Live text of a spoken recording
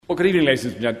Well, good evening, ladies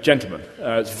and gentlemen.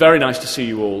 It's very nice to see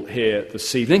you all here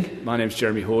this evening. My name is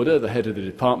Jeremy Horder, the head of the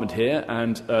department here,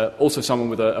 and also someone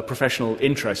with a professional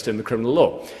interest in the criminal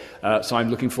law. So I'm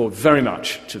looking forward very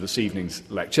much to this evening's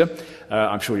lecture.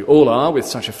 I'm sure you all are, with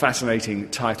such a fascinating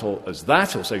title as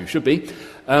that, or so you should be.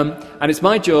 And it's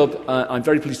my job, I'm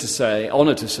very pleased to say,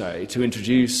 honoured to say, to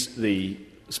introduce the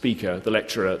speaker, the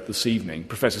lecturer this evening,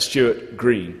 Professor Stuart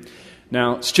Green.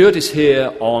 Now, Stuart is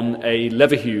here on a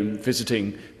Leverhulme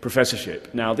visiting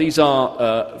professorship. Now, these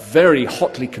are very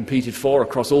hotly competed for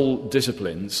across all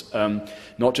disciplines,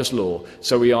 not just law.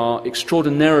 So we are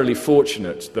extraordinarily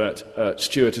fortunate that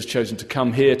Stuart has chosen to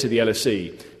come here to the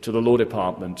LSE, to the law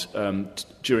department,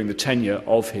 during the tenure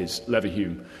of his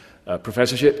Leverhulme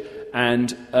professorship. And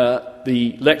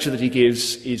the lecture that he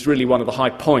gives is really one of the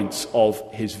high points of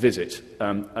his visit.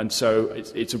 And so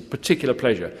it's a particular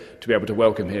pleasure to be able to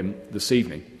welcome him this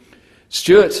evening.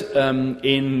 Stuart,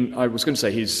 I was going to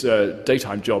say his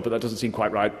daytime job, but that doesn't seem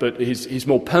quite right, but his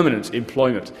more permanent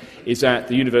employment is at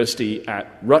the university at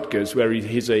Rutgers, where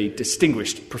he is a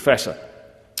distinguished professor.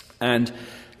 And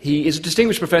he is a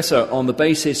distinguished professor on the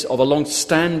basis of a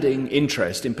long-standing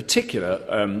interest, in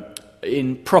particular,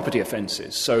 in property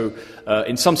offences. So,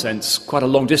 in some sense, quite a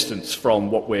long distance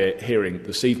from what we're hearing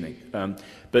this evening.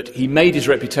 But he made his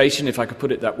reputation, if I could put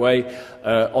it that way,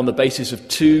 on the basis of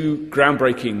two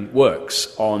groundbreaking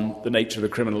works on the nature of the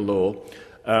criminal law.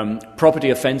 Property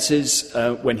offences,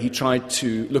 when he tried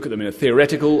to look at them in a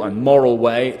theoretical and moral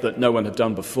way that no one had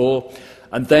done before.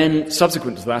 And then,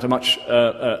 subsequent to that, a much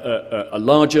a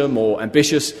larger, more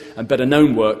ambitious and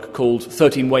better-known work called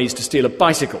 13 Ways to Steal a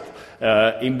Bicycle,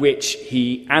 in which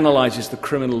he analyses the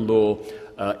criminal law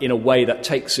in a way that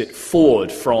takes it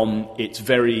forward from its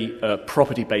very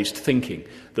property-based thinking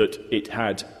that it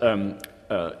had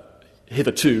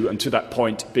hitherto and to that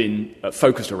point been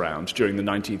focused around during the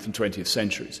 19th and 20th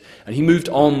centuries. And he moved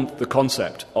on the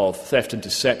concept of theft and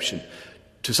deception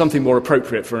to something more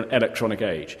appropriate for an electronic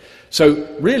age. So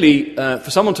really,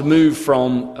 for someone to move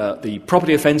from the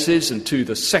property offences and to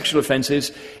the sexual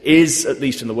offences is, at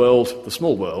least in the world, the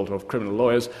small world of criminal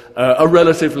lawyers, a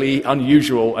relatively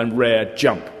unusual and rare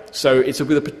jump. So it's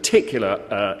with a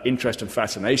particular interest and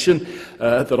fascination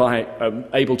that I am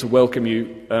able to welcome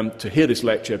you to hear this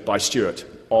lecture by Stuart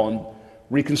on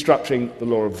Reconstructing the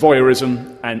Law of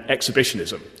Voyeurism and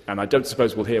Exhibitionism. And I don't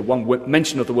suppose we'll hear one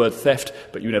mention of the word theft,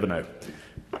 but you never know.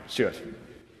 Stuart.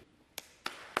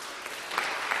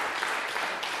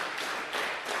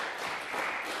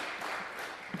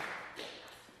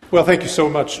 Well, thank you so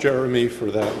much, Jeremy, for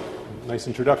that nice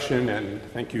introduction, and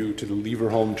thank you to the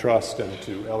Leverhulme Trust and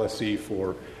to LSE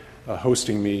for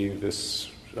hosting me this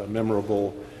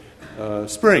memorable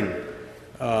spring,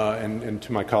 and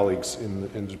to my colleagues in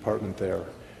the department there.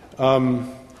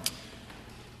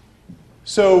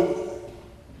 So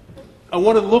I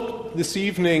want to look this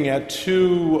evening at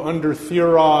two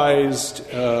under-theorized,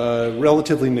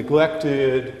 relatively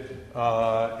neglected,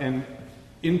 and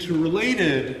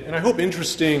interrelated, and I hope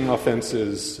interesting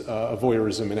offenses of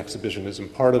voyeurism and exhibitionism,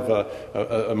 part of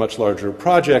a much larger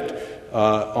project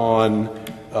on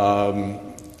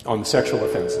sexual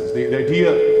offenses. The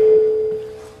idea...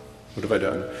 What have I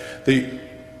done?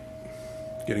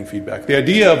 Getting feedback. The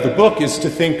idea of the book is to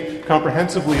think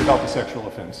comprehensively about the sexual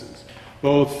offenses,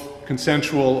 both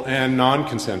consensual and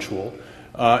non-consensual,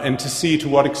 and to see to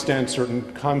what extent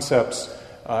certain concepts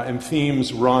and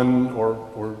themes run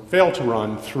or fail to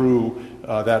run through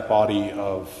that body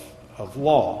of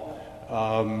law.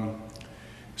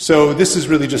 So this is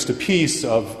really just a piece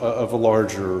of a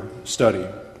larger study.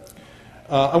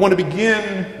 I want to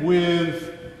begin with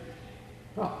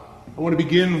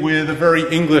a very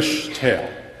English tale,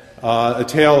 a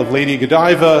tale of Lady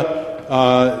Godiva,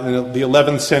 the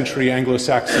 11th century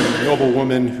Anglo-Saxon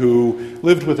noblewoman who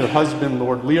lived with her husband,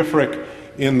 Lord Leofric,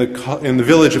 in the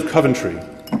village of Coventry.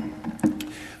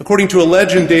 According to a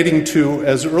legend dating to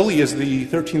as early as the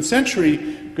 13th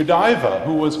century, Godiva,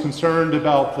 who was concerned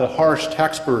about the harsh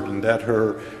tax burden that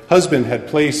her husband had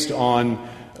placed on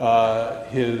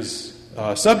his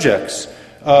subjects,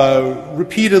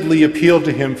 repeatedly appealed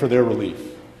to him for their relief.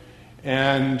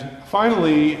 And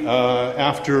finally,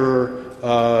 after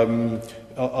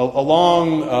a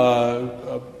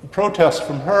long protest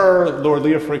from her, Lord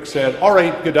Leofric said, "All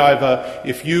right, Godiva,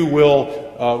 if you will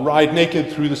ride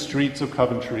naked through the streets of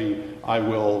Coventry, I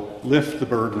will lift the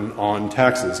burden on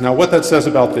taxes." Now, what that says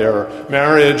about their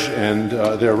marriage and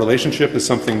their relationship is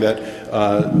something that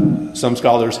some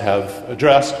scholars have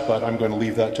addressed, but I'm going to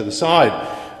leave that to the side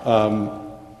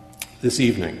this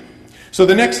evening. So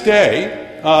the next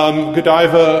day,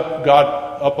 Godiva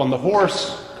got up on the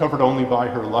horse, covered only by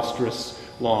her lustrous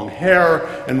long hair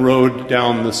and rode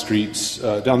down the streets,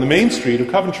 down the main street of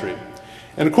Coventry.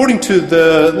 And according to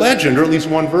the legend, or at least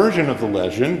one version of the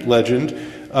legend,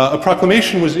 a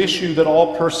proclamation was issued that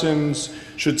all persons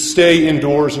should stay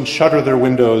indoors and shutter their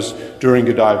windows during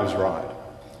Godiva's ride.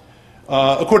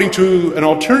 According to an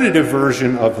alternative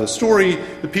version of the story,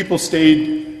 the people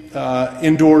stayed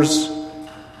indoors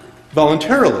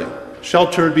voluntarily,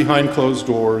 sheltered behind closed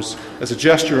doors as a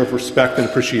gesture of respect and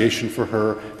appreciation for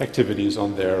her activities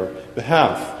on their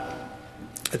behalf.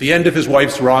 At the end of his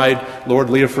wife's ride, Lord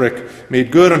Leverhulme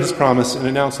made good on his promise and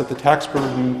announced that the tax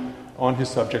burden on his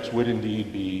subjects would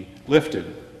indeed be lifted.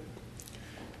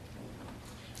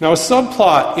 Now, a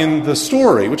subplot in the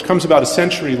story, which comes about a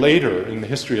century later in the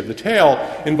history of the tale,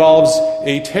 involves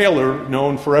a tailor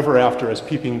known forever after as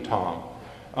Peeping Tom.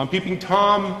 Peeping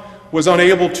Tom was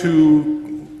unable to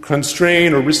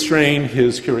constrain or restrain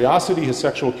his curiosity, his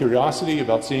sexual curiosity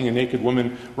about seeing a naked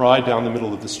woman ride down the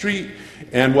middle of the street,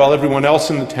 and while everyone else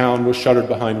in the town was shuttered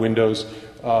behind windows,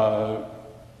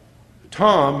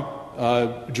 Tom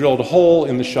drilled a hole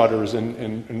in the shutters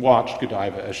and watched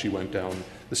Godiva as she went down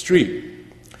the street.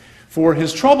 For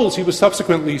his troubles, he was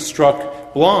subsequently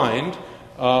struck blind,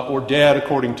 or dead,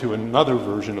 according to another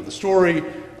version of the story,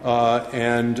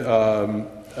 and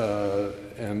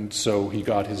so he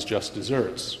got his just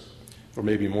deserts, or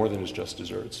maybe more than his just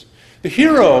deserts. The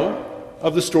hero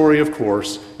of the story, of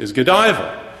course, is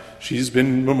Godiva. She's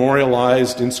been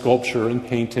memorialized in sculpture and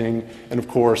painting, and of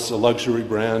course, a luxury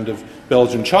brand of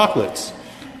Belgian chocolates.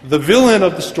 The villain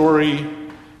of the story,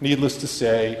 needless to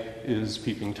say, is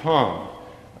Peeping Tom,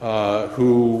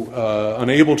 who,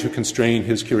 unable to constrain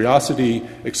his curiosity,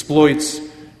 exploits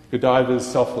Godiva's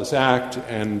selfless act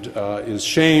and is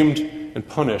shamed and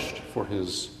punished for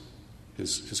his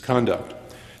conduct.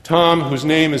 Tom, whose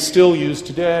name is still used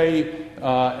today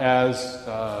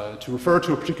to refer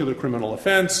to a particular criminal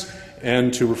offense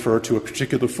and to refer to a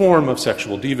particular form of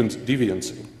sexual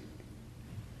deviancy.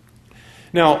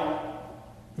 Now,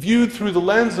 viewed through the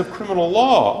lens of criminal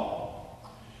law,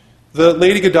 the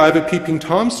Lady Godiva Peeping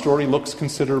Tom story looks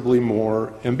considerably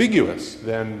more ambiguous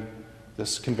than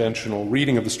this conventional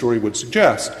reading of the story would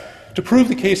suggest. To prove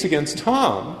the case against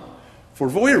Tom, for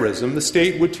voyeurism, the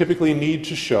state would typically need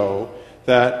to show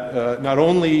that not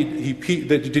only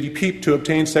did he peep to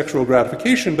obtain sexual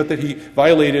gratification, but that he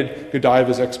violated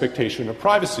Godiva's expectation of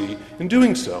privacy in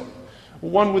doing so.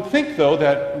 One would think, though,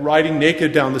 that riding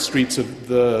naked down the streets of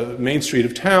the main street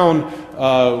of town,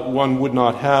 one would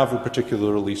not have a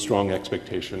particularly strong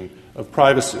expectation of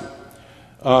privacy.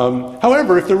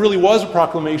 However, if there really was a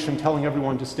proclamation telling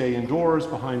everyone to stay indoors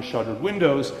behind shuttered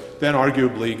windows, then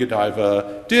arguably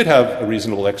Godiva did have a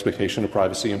reasonable expectation of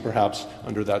privacy, and perhaps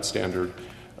under that standard,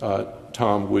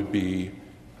 Tom would be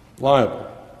liable.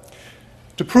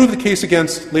 To prove the case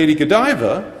against Lady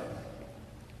Godiva,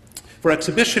 for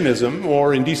exhibitionism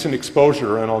or indecent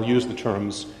exposure, and I'll use the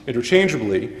terms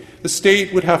interchangeably, the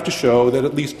state would have to show that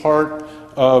at least part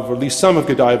of, or at least some of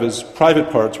Godiva's private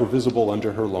parts were visible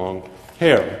under her long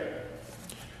hair.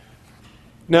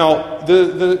 Now,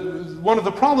 one of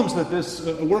the problems that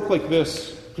a work like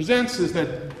this presents is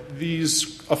that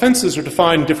these offenses are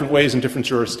defined in different ways in different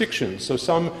jurisdictions. So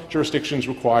some jurisdictions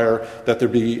require that there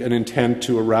be an intent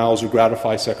to arouse or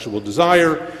gratify sexual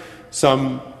desire.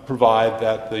 Some provide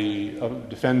that the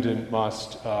defendant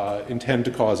must intend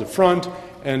to cause affront.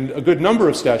 And a good number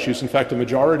of statutes, in fact, a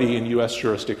majority in U.S.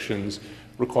 jurisdictions,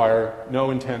 require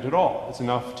no intent at all. It's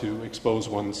enough to expose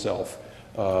oneself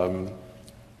in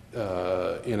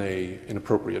an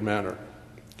appropriate manner.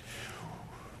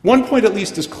 One point at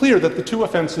least is clear, that the two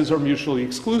offenses are mutually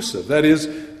exclusive. That is,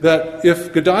 that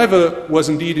if Godiva was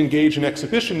indeed engaged in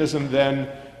exhibitionism, then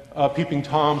Peeping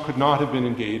Tom could not have been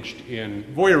engaged in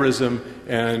voyeurism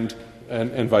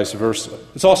and vice versa.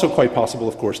 It's also quite possible,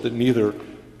 of course, that neither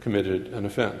committed an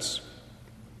offense.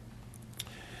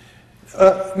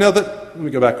 Let me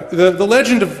go back. The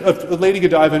legend of Lady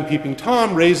Godiva and Peeping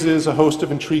Tom raises a host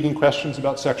of intriguing questions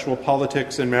about sexual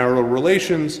politics and marital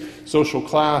relations, social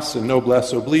class and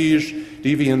noblesse oblige,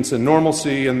 deviance and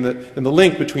normalcy, and the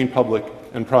link between public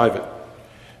and private,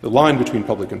 the line between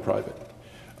public and private.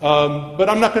 But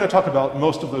I'm not going to talk about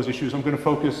most of those issues. I'm going to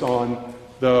focus on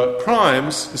the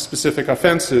crimes, the specific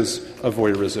offenses of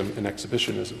voyeurism and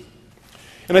exhibitionism.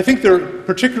 And I think they're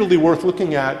particularly worth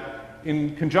looking at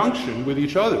in conjunction with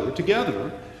each other,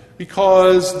 together,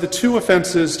 because the two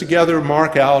offenses together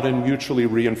mark out and mutually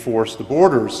reinforce the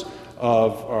borders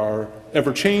of our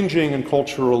ever-changing and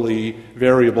culturally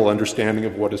variable understanding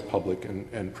of what is public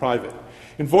and private.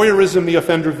 In voyeurism, the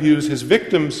offender views his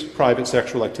victim's private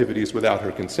sexual activities without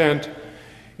her consent.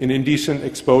 In indecent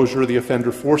exposure, the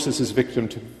offender forces his victim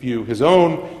to view his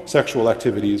own sexual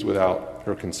activities without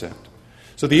her consent.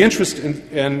 So the interest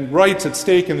and rights at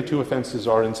stake in the two offenses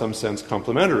are in some sense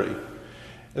complementary.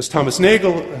 As Thomas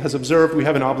Nagel has observed, we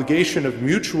have an obligation of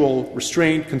mutual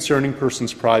restraint concerning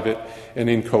persons' private and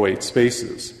inchoate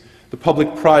spaces. The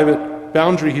public-private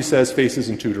boundary, he says, faces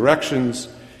in two directions: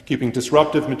 keeping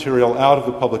disruptive material out of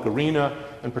the public arena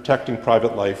and protecting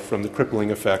private life from the crippling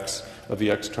effects of the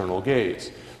external gaze.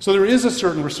 So there is a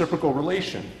certain reciprocal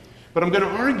relation. But I'm going to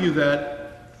argue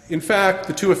that, in fact,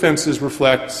 the two offenses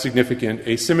reflect significant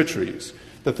asymmetries,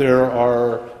 that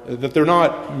they're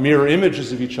not mirror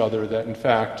images of each other, that, in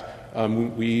fact,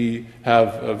 we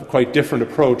have a quite different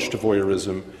approach to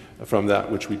voyeurism from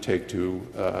that which we take to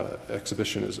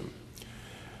exhibitionism.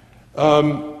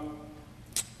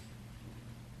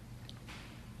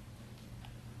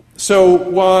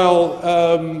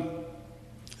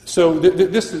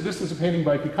 This is a painting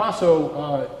by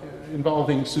Picasso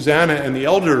involving Susanna and the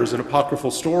Elders, an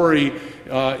apocryphal story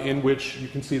in which you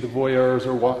can see the voyeurs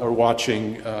are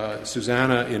watching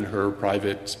Susanna in her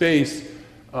private space.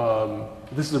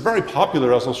 This is a very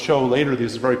popular, as I'll show later,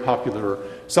 this is a very popular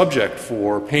subject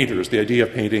for painters. The idea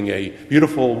of painting a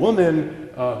beautiful woman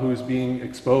who's being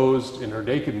exposed in her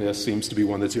nakedness seems to be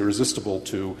one that's irresistible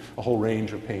to a whole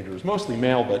range of painters, mostly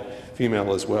male but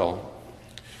female as well.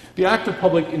 The act of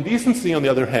public indecency, on the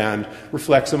other hand,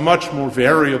 reflects a much more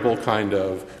variable kind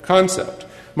of concept,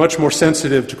 much more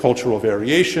sensitive to cultural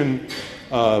variation,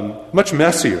 much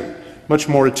messier, much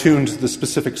more attuned to the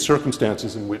specific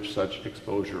circumstances in which such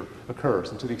exposure occurs.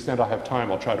 And to the extent I have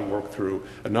time, I'll try to work through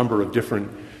a number of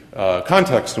different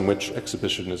contexts in which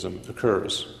exhibitionism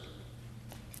occurs.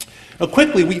 Now,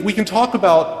 quickly, we can talk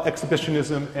about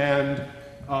exhibitionism and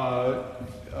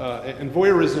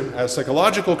voyeurism as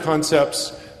psychological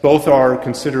concepts. Both are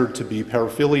considered to be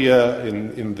paraphilia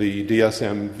in the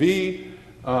DSM-V.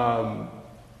 I'm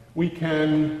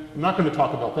not going to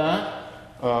talk about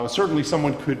that. Certainly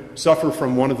someone could suffer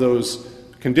from one of those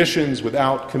conditions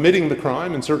without committing the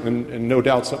crime, and no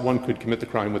doubt that one could commit the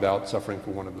crime without suffering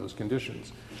from one of those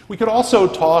conditions. We could also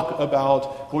talk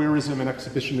about voyeurism and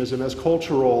exhibitionism as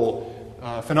cultural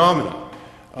phenomena.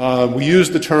 We use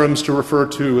the terms to refer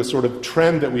to a sort of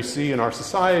trend that we see in our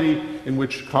society in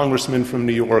which congressmen from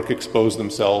New York expose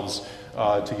themselves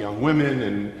to young women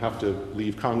and have to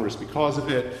leave Congress because of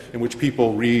it, in which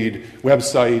people read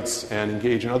websites and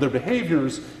engage in other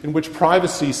behaviors in which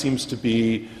privacy seems to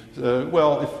be,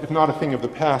 if not a thing of the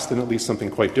past, then at least something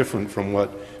quite different from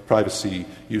what privacy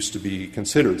used to be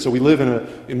considered. So we live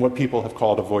in what people have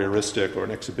called a voyeuristic or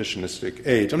an exhibitionistic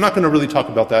age. I'm not going to really talk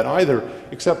about that either,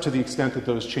 except to the extent that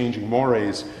those changing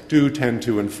mores do tend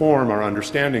to inform our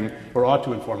understanding, or ought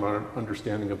to inform our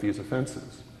understanding of these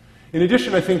offenses. In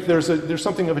addition, I think there's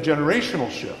something of a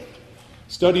generational shift.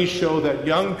 Studies show that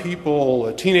young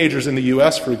people, teenagers in the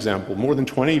U.S., for example, more than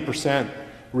 20%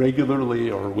 regularly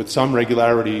or with some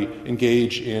regularity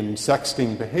engage in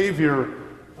sexting behavior,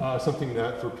 something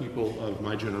that for people of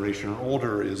my generation or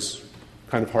older is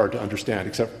kind of hard to understand,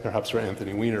 except perhaps for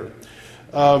Anthony Weiner.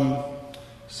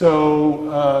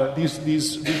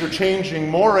 These are changing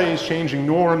mores, changing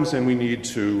norms, and we need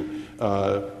to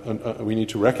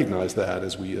recognize that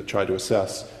as we try to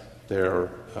assess their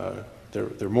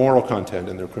moral content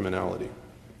and their criminality.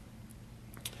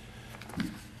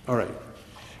 All right.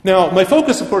 Now, my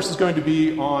focus, of course, is going to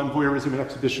be on voyeurism and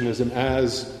exhibitionism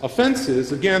as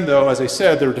offenses. Again, though, as I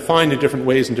said, they're defined in different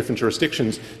ways in different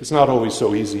jurisdictions. It's not always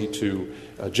so easy to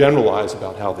generalize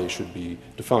about how they should be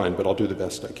defined, but I'll do the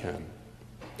best I can.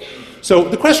 So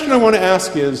the question I want to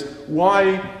ask is,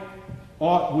 why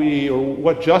ought we, or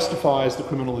what justifies the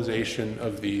criminalization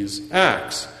of these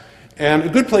acts? And a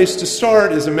good place to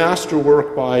start is a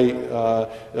masterwork by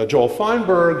Joel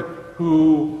Feinberg,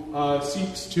 who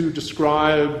seeks to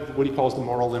describe what he calls the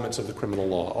moral limits of the criminal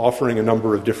law, offering a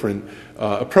number of different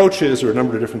approaches or a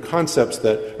number of different concepts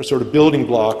that are sort of building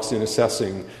blocks in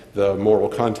assessing the moral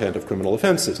content of criminal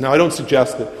offenses. Now, I don't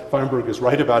suggest that Feinberg is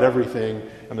right about everything,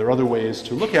 and there are other ways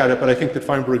to look at it, but I think that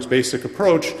Feinberg's basic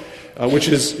approach, which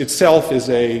is itself is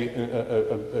a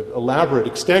elaborate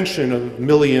extension of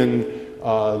Millian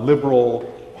liberal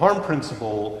harm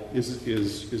principle,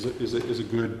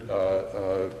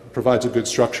 provides a good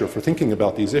structure for thinking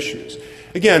about these issues.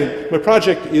 Again, my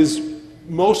project is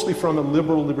mostly from a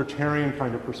liberal libertarian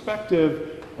kind of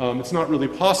perspective. It's not really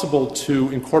possible to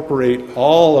incorporate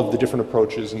all of the different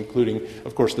approaches, including,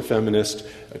 of course, the feminist,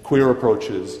 queer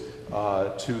approaches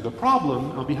to the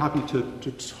problem. I'll be happy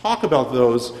to talk about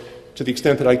those to the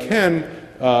extent that I can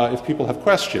if people have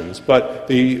questions. But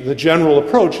the general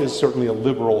approach is certainly a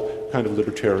liberal kind of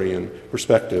libertarian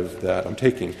perspective that I'm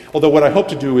taking. Although what I hope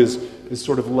to do is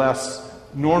sort of less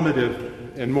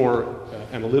normative and more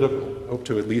analytical. I hope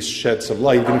to at least shed some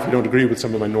light, even if you don't agree with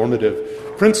some of my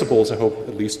normative principles, I hope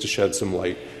at least to shed some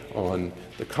light on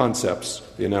the concepts,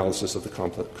 the analysis of the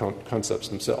concepts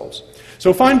themselves.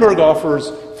 So Feinberg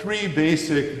offers three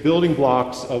basic building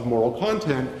blocks of moral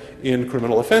content in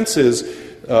criminal offenses.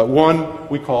 One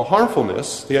we call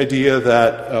harmfulness, the idea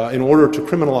that in order to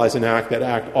criminalize an act, that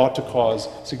act ought to cause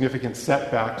significant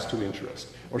setbacks to interest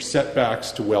or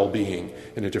setbacks to well-being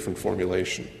in a different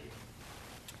formulation.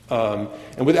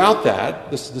 And without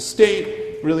that, the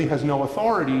state really has no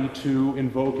authority to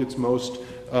invoke its most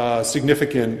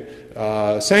significant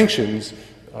sanctions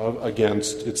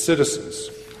against its citizens.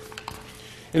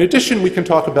 In addition, we can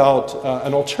talk about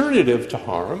an alternative to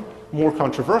harm, more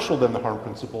controversial than the harm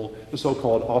principle, the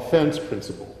so-called offence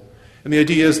principle. And the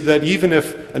idea is that even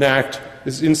if an act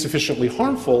is insufficiently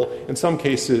harmful, in some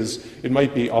cases it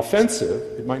might be offensive,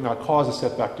 it might not cause a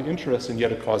setback to interest, and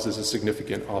yet it causes a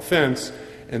significant offence.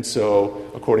 And so,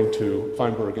 according to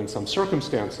Feinberg, in some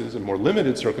circumstances, in more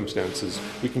limited circumstances,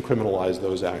 we can criminalize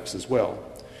those acts as well.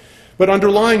 But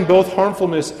underlying both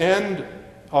harmfulness and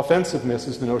offensiveness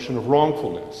is the notion of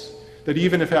wrongfulness, that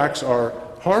even if acts are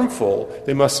harmful,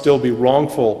 they must still be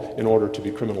wrongful in order to be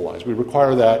criminalized. We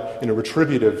require that in a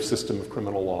retributive system of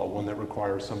criminal law, one that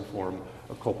requires some form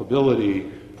of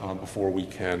culpability before we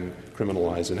can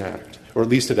criminalize an act. Or at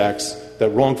least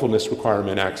that wrongfulness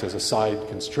requirement acts as a side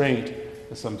constraint,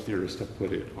 as some theorists have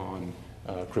put it, on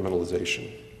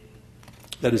criminalization.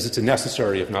 That is, it's a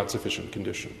necessary, if not sufficient,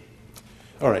 condition.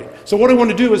 All right, so what I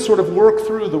want to do is sort of work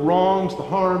through the wrongs, the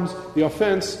harms, the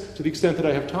offense, to the extent that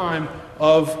I have time,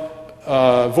 of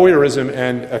voyeurism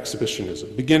and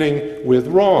exhibitionism, beginning with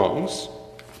wrongs.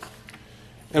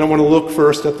 And I want to look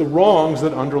first at the wrongs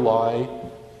that underlie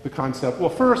the concept, well,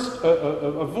 first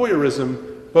of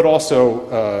voyeurism, but also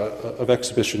of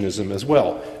exhibitionism as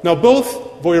well. Now,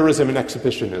 both voyeurism and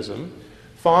exhibitionism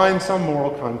find some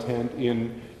moral content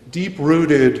in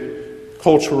deep-rooted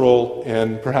cultural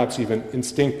and perhaps even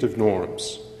instinctive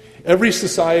norms. Every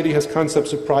society has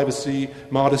concepts of privacy,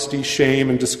 modesty,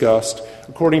 shame, and disgust,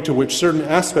 according to which certain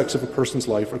aspects of a person's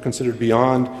life are considered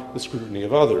beyond the scrutiny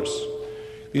of others.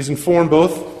 These inform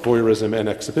both voyeurism and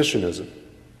exhibitionism.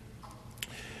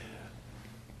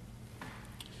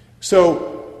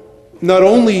 So not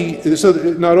only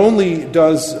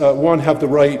does one have the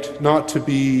right not to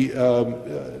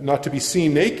be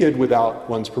seen naked without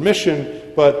one's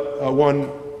permission, but one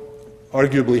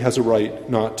arguably has a right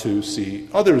not to see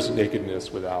others'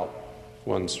 nakedness without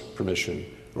one's permission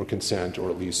or consent, or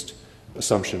at least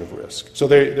assumption of risk. So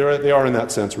they are, in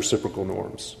that sense, reciprocal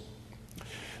norms.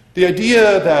 The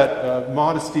idea that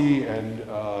modesty and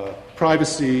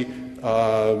privacy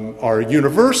are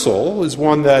universal is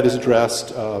one that is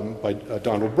addressed by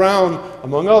Donald Brown,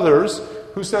 among others,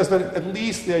 who says that at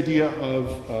least the idea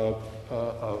of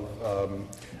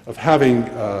having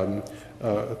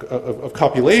of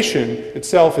copulation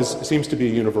itself seems to be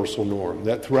a universal norm,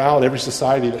 that throughout every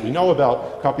society that we know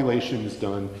about, copulation is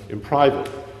done in private.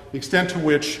 The extent to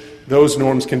which those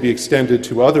norms can be extended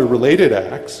to other related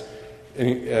acts,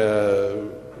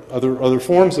 other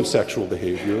forms of sexual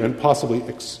behavior, and possibly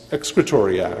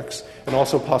excretory acts, and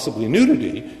also possibly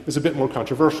nudity, is a bit more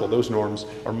controversial. Those norms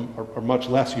are much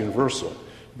less universal,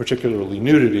 particularly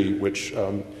nudity, which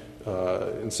in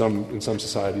some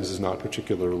societies is not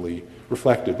particularly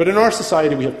reflected. But in our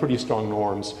society, we have pretty strong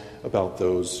norms about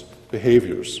those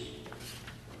behaviors.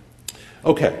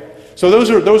 Okay, so those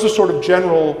are sort of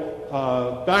general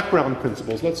background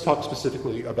principles. Let's talk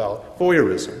specifically about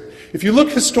voyeurism. If you look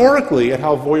historically at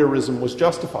how voyeurism was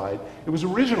justified, it was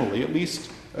originally, at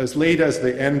least as late as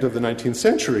the end of the 19th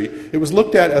century, it was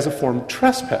looked at as a form of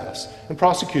trespass and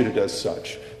prosecuted as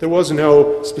such. There was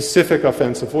no specific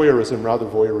offense of voyeurism. Rather,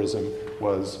 voyeurism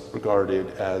was regarded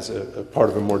as a part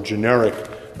of a more generic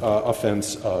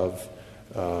offense of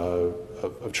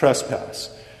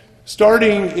trespass.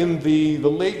 Starting in the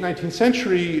late 19th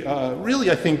century,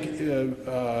 really, I think,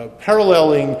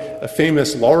 paralleling a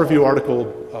famous law review article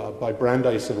by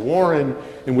Brandeis and Warren,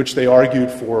 in which they argued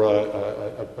for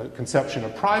a conception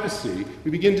of privacy,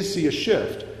 we begin to see a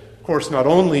shift. Of course, not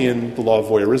only in the law of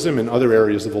voyeurism, in other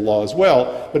areas of the law as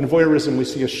well, but in voyeurism we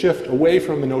see a shift away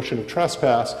from the notion of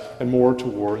trespass and more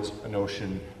towards a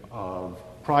notion of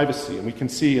privacy. And we can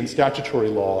see in statutory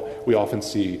law, we often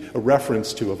see a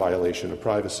reference to a violation of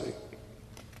privacy.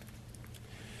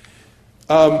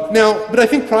 But I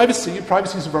think privacy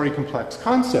is a very complex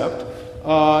concept.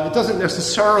 It doesn't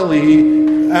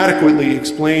necessarily adequately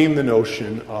explain the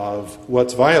notion of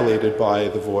what's violated by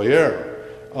the voyeur.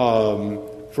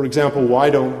 For example, why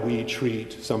don't we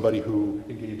treat somebody who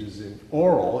engages in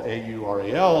oral,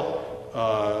 A-U-R-A-L,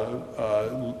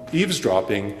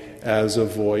 eavesdropping as a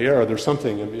voyeur? There's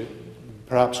something,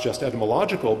 perhaps just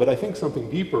etymological, but I think something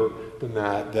deeper than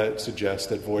that suggests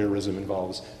that voyeurism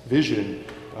involves vision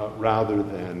rather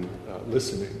than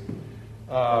listening.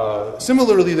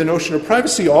 Similarly, the notion of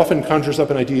privacy often conjures up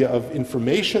an idea of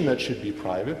information that should be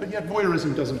private, but yet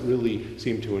voyeurism doesn't really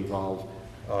seem to involve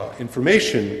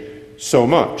information so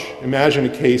much. Imagine a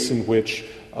case in which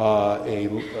a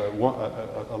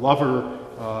lover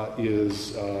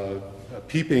is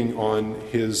peeping on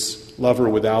his lover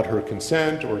without her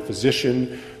consent, or a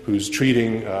physician who's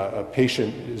treating a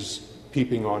patient is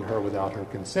peeping on her without her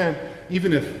consent.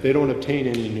 Even if they don't obtain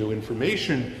any new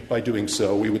information by doing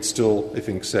so, we would still, I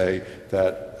think, say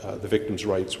that the victim's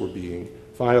rights were being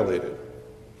violated.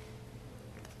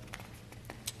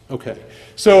 Okay,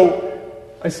 so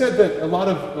I said that a lot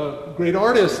of great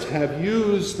artists have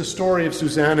used the story of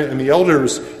Susanna and the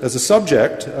elders as a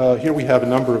subject. Here we have a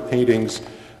number of paintings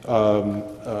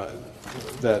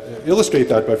that illustrate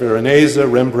that by Veronese,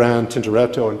 Rembrandt,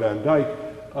 Tintoretto, and Van Dyck.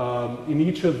 In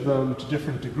each of them, to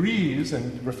different degrees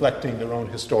and reflecting their own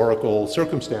historical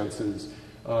circumstances,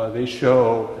 they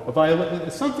show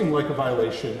something like a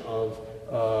violation of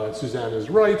Susanna's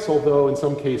rights, although in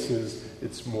some cases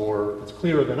it's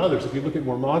clearer than others. If you look at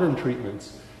more modern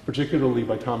treatments, particularly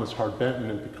by Thomas Hart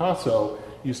Benton and Picasso,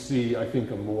 you see, I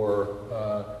think,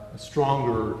 a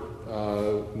stronger,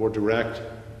 more direct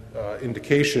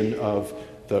indication of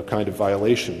the kind of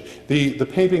violation. The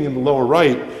painting in the lower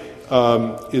right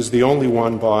is the only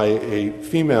one by a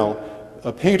female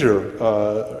painter,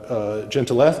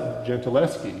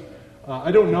 Gentileschi.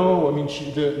 I don't know. I mean,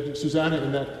 Susanna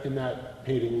in that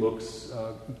painting looks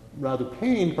rather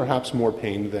pained, perhaps more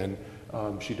pained than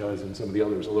she does in some of the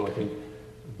others. Although I think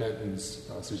Benton's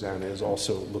Susanna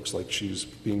looks like she's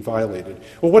being violated.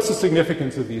 Well, what's the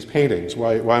significance of these paintings?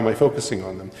 Why am I focusing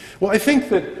on them? Well, I think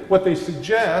that what they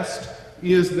suggest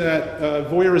is that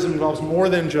voyeurism involves more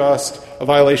than just a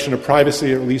violation of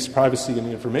privacy, or at least privacy in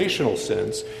the informational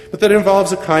sense, but that it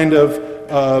involves a kind of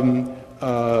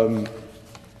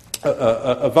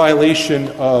a violation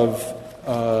of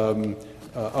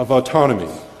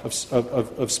autonomy,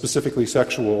 of specifically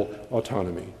sexual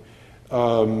autonomy,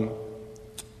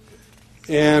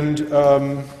 and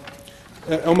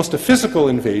almost a physical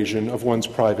invasion of one's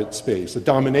private space, a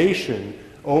domination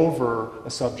over a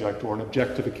subject or an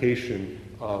objectification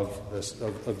of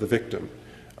the victim.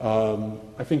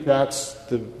 I think that's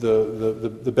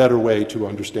the better way to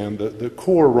understand the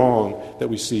core wrong that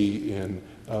we see in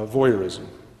voyeurism.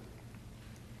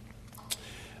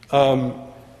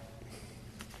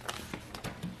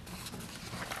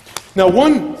 Now,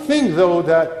 one thing, though,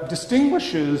 that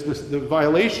distinguishes the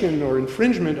violation or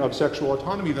infringement of sexual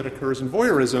autonomy that occurs in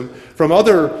voyeurism from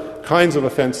other kinds of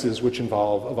offenses which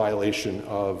involve a violation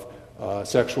of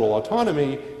sexual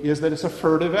autonomy is that it's a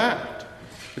furtive act.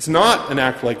 It's not an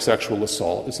act like sexual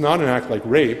assault. It's not an act like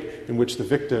rape in which the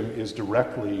victim is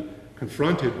directly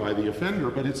confronted by the offender,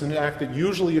 but it's an act that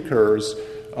usually occurs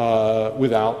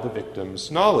without the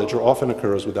victim's knowledge, or often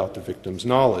occurs without the victim's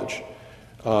knowledge.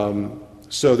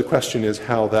 So the question is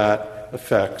how that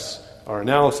affects our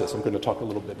analysis. I'm going to talk a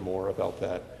little bit more about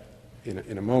that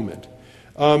in a moment.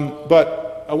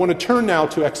 But I want to turn now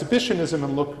to exhibitionism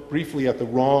and look briefly at the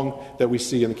wrong that we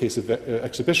see in the case of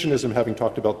exhibitionism, having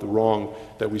talked about the wrong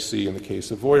that we see in the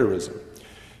case of voyeurism.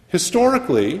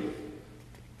 Historically,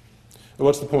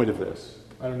 what's the point of this?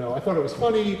 I don't know. I thought it was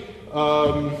funny.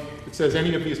 It says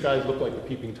any of these guys look like a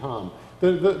peeping Tom.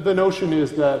 The notion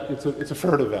is that it's a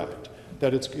furtive act,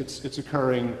 that it's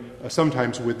occurring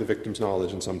sometimes with the victim's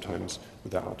knowledge and sometimes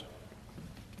without.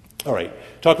 All right,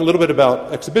 talk a little bit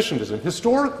about exhibitionism.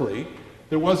 Historically,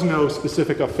 there was no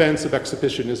specific offense of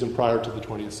exhibitionism prior to the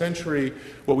 20th century.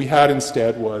 What we had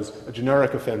instead was a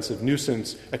generic offense of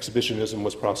nuisance. Exhibitionism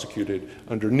was prosecuted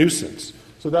under nuisance.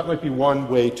 So that might be one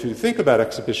way to think about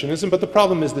exhibitionism, but the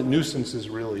problem is that nuisance is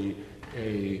really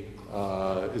a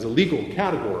legal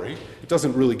category. It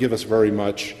doesn't really give us very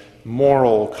much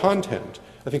moral content.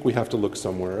 I think we have to look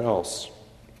somewhere else.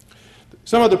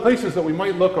 Some other places that we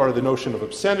might look are the notion of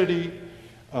obscenity.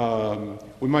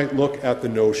 We might look at the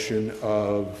notion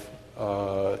of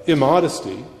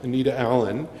immodesty. Anita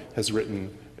Allen has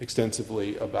written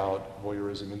extensively about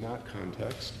voyeurism in that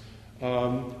context.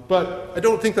 But I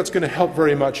don't think that's going to help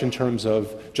very much in terms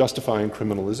of justifying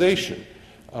criminalization.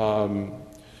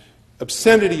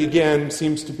 Obscenity, again,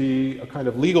 seems to be a kind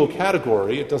of legal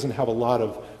category. It doesn't have a lot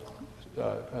of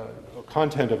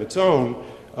content of its own.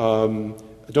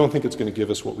 I don't think it's going to give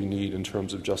us what we need in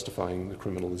terms of justifying the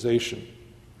criminalization.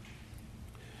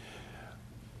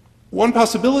 One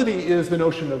possibility is the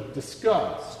notion of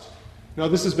disgust. Now,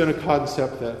 this has been a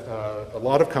concept that a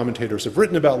lot of commentators have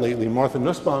written about lately. Martha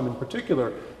Nussbaum, in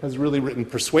particular, has really written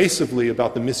persuasively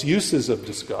about the misuses of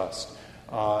disgust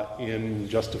in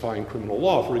justifying criminal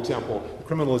law. For example, the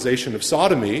criminalization of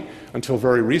sodomy, until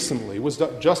very recently, was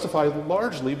justified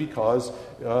largely because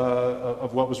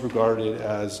of what was regarded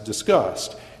as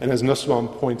disgust. And as Nussbaum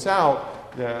points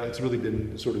out, that it's really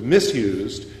been sort of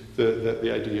misused.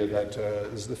 The idea that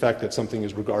is the fact that something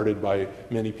is regarded by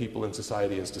many people in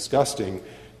society as disgusting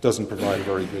doesn't provide a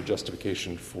very good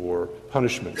justification for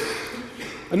punishment.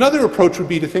 Another approach would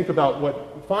be to think about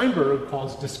what Feinberg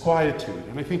calls disquietude,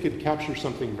 and I think it captures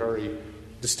something very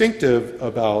distinctive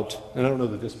about, and I don't know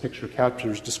that this picture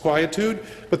captures disquietude,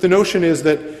 but the notion is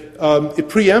that it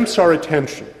preempts our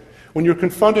attention. When you're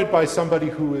confronted by somebody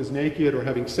who is naked or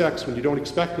having sex when you don't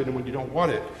expect it and when you don't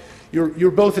want it,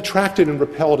 you're both attracted and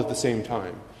repelled at the same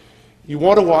time. You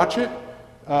want to watch it.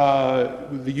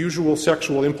 The usual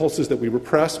sexual impulses that we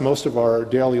repress most of our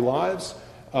daily lives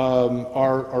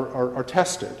are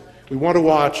tested. We want to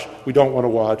watch. We don't want to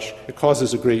watch. It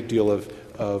causes a great deal of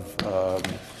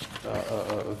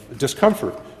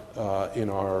discomfort in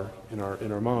our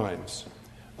minds.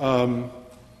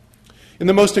 In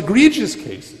the most egregious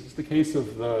cases, the case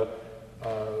of the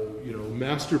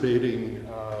masturbating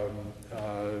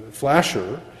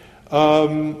flasher,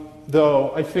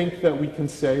 though I think that we can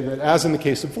say that, as in the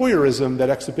case of voyeurism, that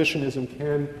exhibitionism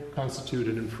can constitute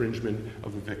an infringement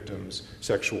of a victim's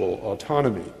sexual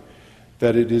autonomy,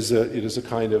 that it is a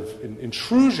kind of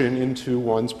intrusion into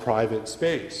one's private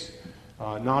space,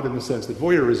 not in the sense that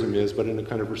voyeurism is, but in a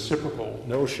kind of reciprocal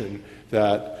notion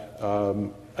that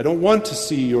I don't want to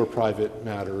see your private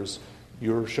matters.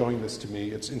 You're showing this to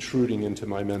me. It's intruding into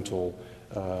my mental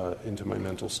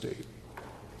state.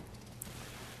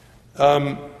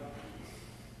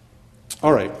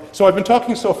 All right. So I've been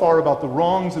talking so far about the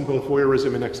wrongs in both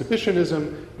voyeurism and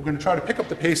exhibitionism. We're going to try to pick up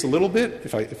the pace a little bit,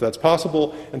 if that's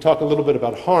possible, and talk a little bit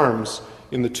about harms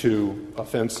in the two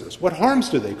offenses. What harms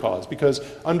do they cause? Because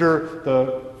under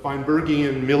the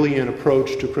Feinbergian, Millian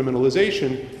approach to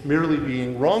criminalization, merely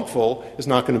being wrongful is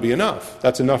not going to be enough.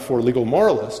 That's enough for a legal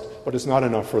moralist, but it's not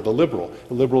enough for the liberal.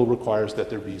 The liberal requires that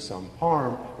there be some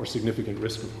harm or significant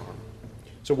risk of harm.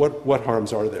 So what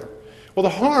harms are there? Well, the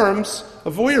harms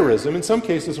of voyeurism, in some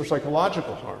cases, are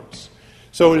psychological harms.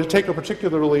 So to take a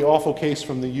particularly awful case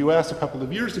from the U.S. a couple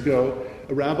of years ago,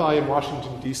 a rabbi in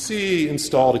Washington, D.C.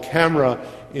 installed a camera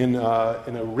in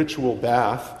a ritual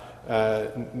bath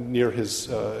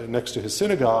next to his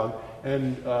synagogue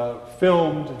and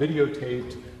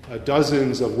videotaped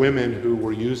dozens of women who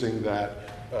were using that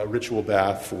ritual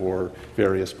bath for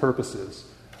various purposes.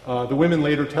 The women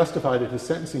later testified at his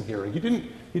sentencing hearing. He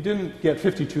didn't get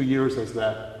 52 years, as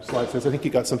that slide says. I think he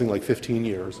got something like 15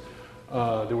 years.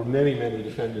 There were many, many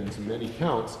defendants and many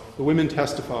counts. The women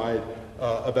testified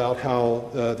about how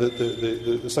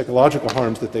the psychological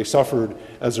harms that they suffered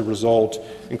as a result,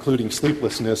 including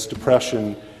sleeplessness,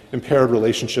 depression, impaired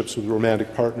relationships with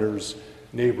romantic partners,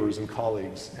 neighbors and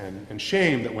colleagues, and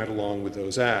shame that went along with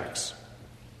those acts.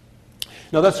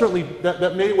 Now,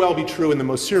 that may well be true in the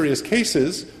most serious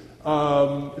cases.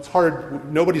 It's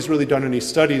hard. Nobody's really done any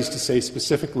studies to say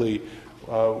specifically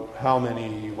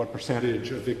what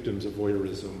percentage of victims of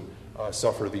voyeurism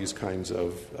suffer these kinds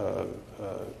of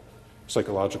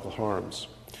psychological harms.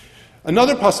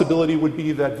 Another possibility would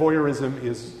be that voyeurism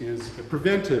is a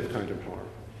preventive kind of harm.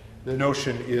 The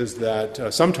notion is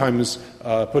that sometimes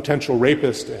potential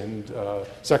rapists and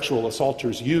sexual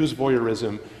assaulters use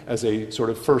voyeurism as a sort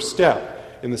of first step,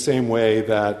 in the same way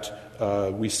that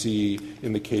we see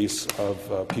in the case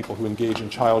of people who engage in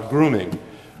child grooming,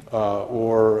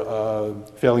 or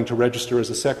failing to register as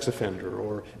a sex offender,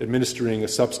 or administering a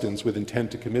substance with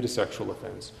intent to commit a sexual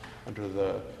offense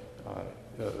under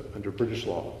British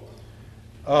law.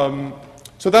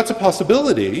 So that's a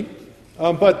possibility,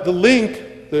 but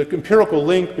the empirical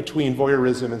link between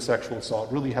voyeurism and sexual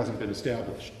assault really hasn't been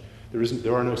established.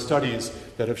 There are no studies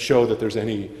that have shown that there's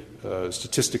any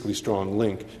statistically strong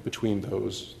link between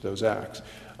those acts.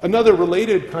 Another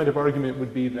related kind of argument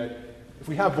would be that if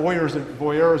we have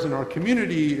voyeurs in our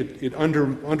community, it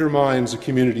undermines a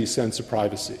community's sense of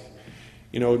privacy.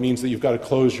 It means that you've got to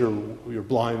close your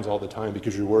blinds all the time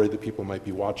because you're worried that people might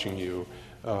be watching you.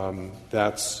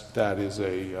 That is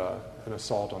an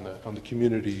assault on the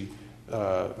community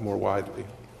more widely.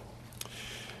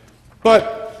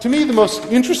 But to me, the most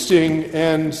interesting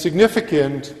and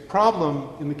significant problem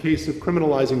in the case of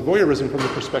criminalizing voyeurism from the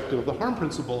perspective of the harm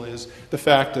principle is the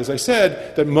fact, as I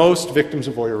said, that most victims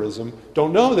of voyeurism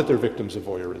don't know that they're victims of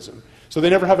voyeurism. So they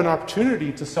never have an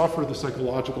opportunity to suffer the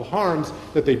psychological harms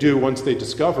that they do once they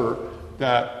discover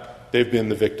that they've been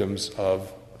the victims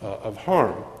of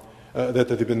harm, that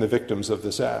they've been the victims of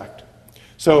this act.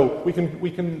 So we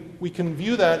can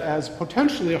view that as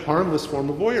potentially a harmless form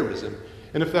of voyeurism.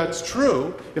 And if that's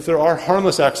true, if there are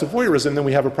harmless acts of voyeurism, then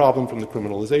we have a problem from the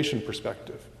criminalization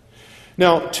perspective.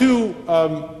 Now, two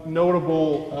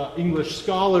notable English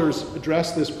scholars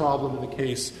address this problem in the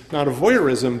case not of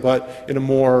voyeurism, but in a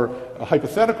more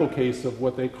hypothetical case of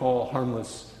what they call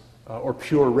harmless or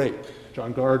pure rape.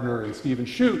 John Gardner and Stephen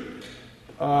Shute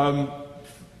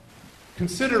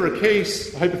consider a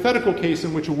hypothetical case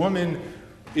in which a woman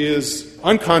is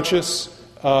unconscious,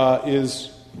 is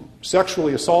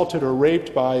sexually assaulted or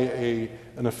raped by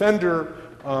an offender.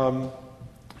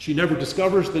 She never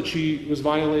discovers that she was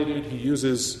violated. He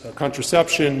uses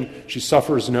contraception. She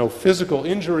suffers no physical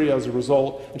injury as a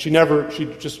result, and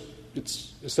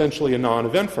it's essentially a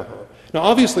non-event for her. Now,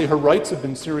 obviously, her rights have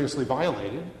been seriously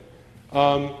violated,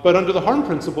 but under the harm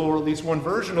principle, or at least one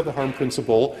version of the harm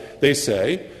principle, they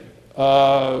say,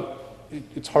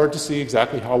 it's hard to see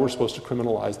exactly how we're supposed to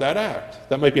criminalize that act.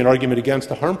 That might be an argument against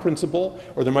the harm principle,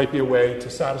 or there might be a way to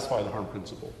satisfy the harm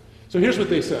principle. So here's what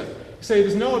they say. They say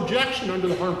there's no objection under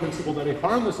the harm principle that a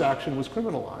harmless action was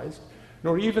criminalized,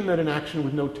 nor even that an action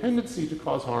with no tendency to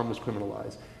cause harm was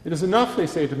criminalized. It is enough, they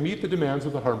say, to meet the demands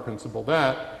of the harm principle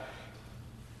that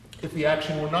if the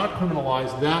action were not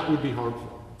criminalized, that would be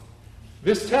harmful.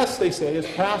 This test, they say, is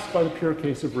passed by the pure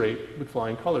case of rape with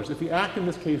flying colors. If the act in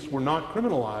this case were not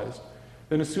criminalized,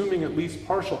 then assuming at least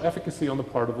partial efficacy on the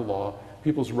part of the law,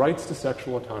 people's rights to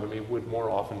sexual autonomy would more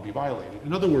often be violated.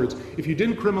 In other words, if you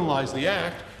didn't criminalize the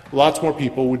act, lots more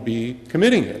people would be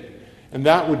committing it. And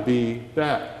that would be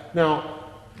bad. Now,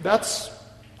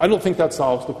 I don't think that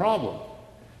solves the problem.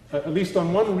 At least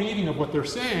on one reading of what they're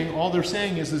saying, all they're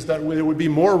saying is that there would be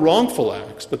more wrongful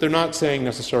acts, but they're not saying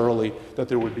necessarily that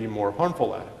there would be more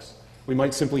harmful acts. We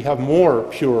might simply have more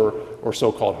pure or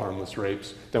so-called harmless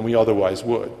rapes than we otherwise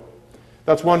would.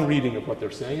 That's one reading of what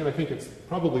they're saying, and I think it's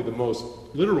probably the most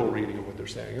literal reading of what they're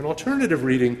saying. An alternative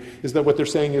reading is that what they're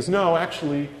saying is, no,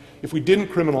 actually, if we didn't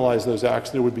criminalize those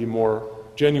acts, there would be more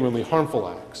genuinely harmful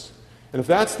acts. And if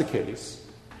that's the case,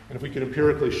 and if we could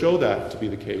empirically show that to be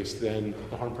the case, then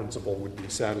the harm principle would be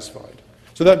satisfied.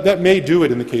 So that may do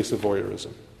it in the case of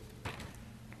voyeurism.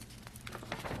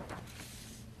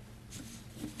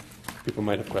 People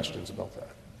might have questions about that.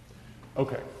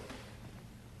 Okay.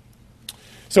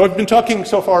 So I've been talking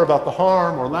so far about the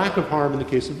harm or lack of harm in the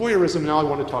case of voyeurism. Now I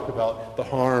want to talk about the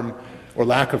harm or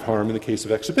lack of harm in the case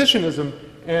of exhibitionism.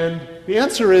 And the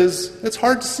answer is, it's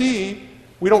hard to see.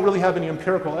 We don't really have any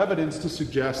empirical evidence to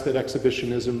suggest that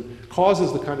exhibitionism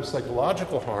causes the kind of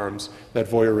psychological harms that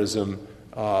voyeurism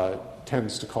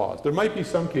tends to cause. There might be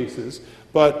some cases,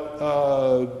 but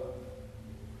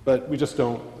we just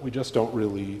don't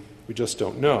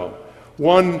know.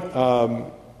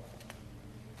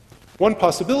 One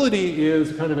possibility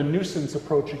is kind of a nuisance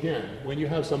approach again. When you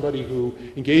have somebody who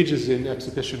engages in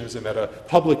exhibitionism at a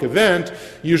public event,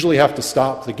 you usually have to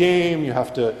stop the game, you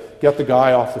have to get the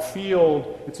guy off the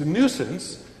field. It's a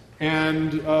nuisance,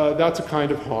 and that's a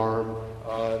kind of harm.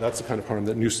 That's the kind of harm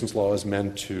that nuisance law is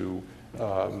meant to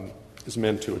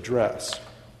address.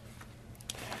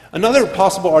 Another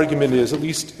possible argument is, at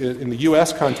least in the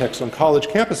U.S. context on college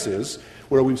campuses,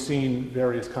 where we've seen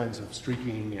various kinds of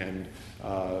streaking and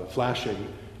flashing,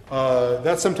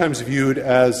 that's sometimes viewed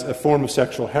as a form of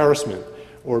sexual harassment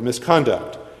or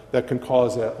misconduct that can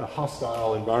cause a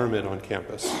hostile environment on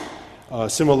campus,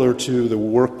 similar to the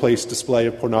workplace display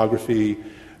of pornography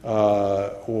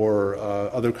or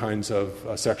other kinds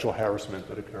of sexual harassment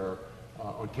that occur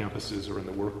on campuses or in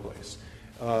the workplace.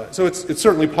 So it's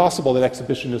certainly possible that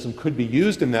exhibitionism could be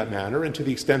used in that manner, and to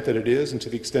the extent that it is, and to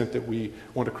the extent that we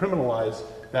want to criminalize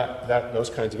those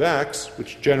kinds of acts,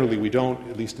 which generally we don't,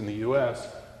 at least in the U.S.,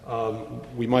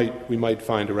 we might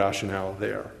find a rationale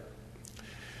there.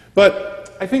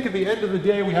 But I think at the end of the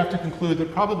day, we have to conclude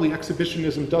that probably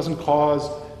exhibitionism doesn't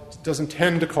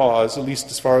tend to cause, at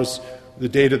least as far as the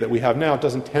data that we have now,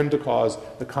 doesn't tend to cause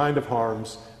the kind of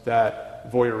harms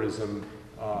that voyeurism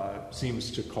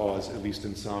seems to cause, at least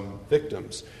in some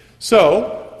victims.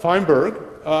 So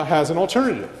Feinberg has an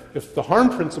alternative. If the harm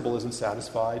principle isn't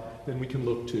satisfied, then we can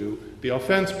look to the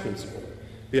offense principle.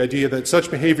 The idea that such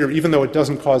behavior, even though it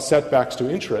doesn't cause setbacks to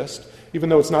interest, even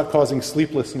though it's not causing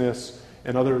sleeplessness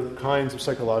and other kinds of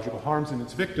psychological harms in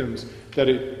its victims, that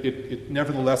it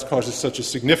nevertheless causes such a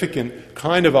significant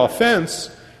kind of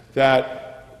offense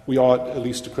that we ought at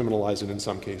least to criminalize it in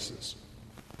some cases.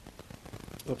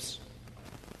 Oops.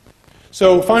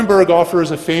 So Feinberg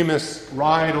offers a famous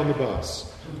ride on the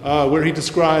bus where he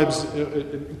describes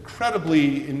an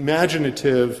incredibly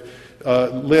imaginative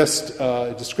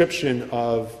description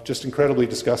of just incredibly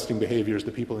disgusting behaviors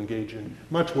that people engage in,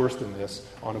 much worse than this,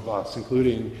 on a bus,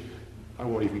 including, I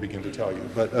won't even begin to tell you,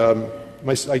 but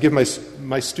I give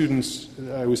my students,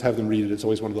 I always have them read it. It's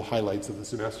always one of the highlights of the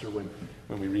semester when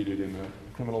we read it in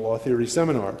a criminal law theory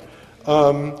seminar.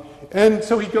 And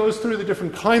so he goes through the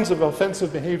different kinds of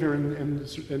offensive behavior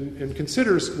and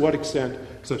considers what extent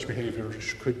such behavior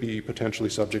could be potentially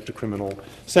subject to criminal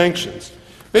sanctions.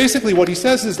 Basically, what he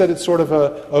says is that it's sort of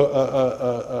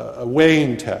a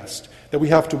weighing test, that we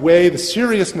have to weigh the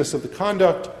seriousness of the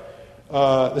conduct,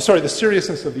 the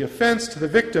seriousness of the offense to the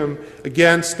victim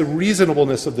against the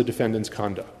reasonableness of the defendant's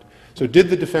conduct. So did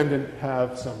the defendant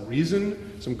have some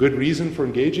good reason for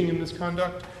engaging in this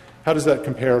conduct? How does that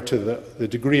compare to the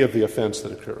degree of the offense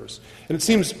that occurs? And it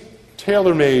seems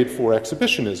tailor-made for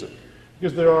exhibitionism,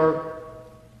 because there are,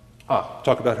 I'll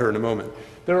talk about her in a moment.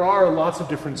 There are lots of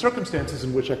different circumstances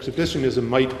in which exhibitionism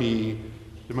might be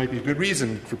a good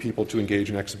reason for people to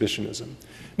engage in exhibitionism.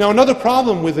 Now, another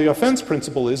problem with the offense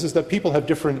principle is that people have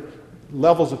different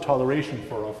levels of toleration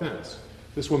for offense.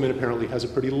 This woman apparently has a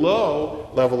pretty low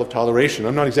level of toleration.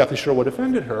 I'm not exactly sure what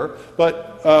offended her,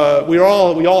 but we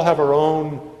all have our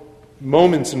own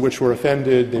moments in which we're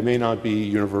offended. They may not be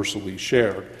universally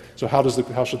shared. So how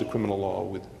should the criminal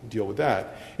law deal with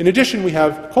that? In addition, we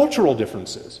have cultural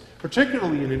differences,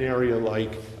 particularly in an area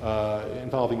like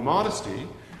involving modesty.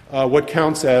 What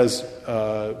counts as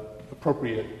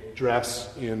appropriate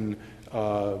dress in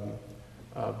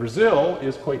Brazil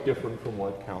is quite different from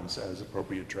what counts as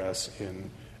appropriate dress in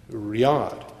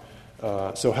Riyadh.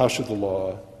 So how should the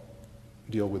law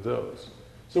deal with those?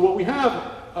 So what we have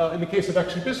in the case of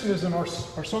exhibitionism are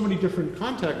so many different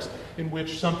contexts in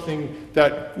which something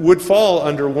that would fall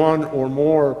under one or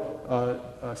more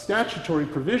statutory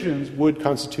provisions would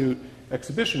constitute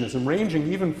exhibitionism,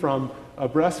 ranging even from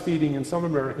breastfeeding in some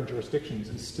American jurisdictions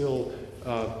is still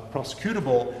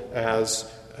prosecutable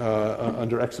as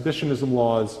under exhibitionism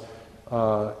laws,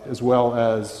 as well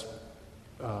as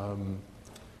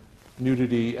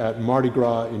nudity at Mardi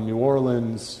Gras in New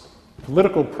Orleans,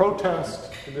 political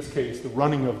protest, in this case the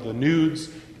running of the nudes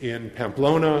in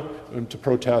Pamplona to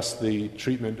protest the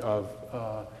treatment of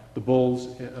the bulls.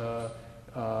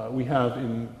 We have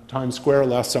in Times Square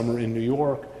last summer in New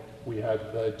York, we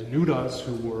had the denudas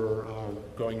who were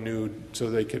going nude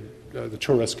so they could, the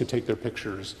tourists could take their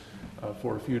pictures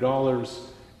for a few dollars.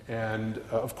 And,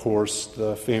 of course,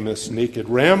 the famous naked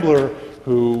rambler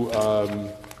who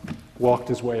walked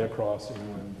his way across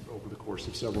England over the course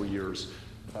of several years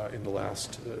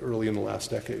early in the last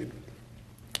decade.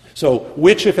 So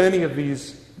which, if any, of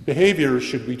these behaviors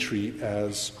should we treat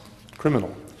as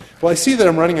criminal? Well, I see that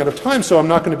I'm running out of time, so I'm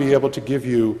not going to be able to give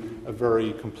you a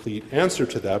very complete answer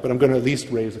to that, but I'm going to at least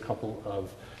raise a couple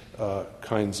of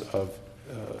kinds of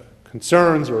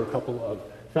concerns or a couple of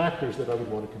factors that I would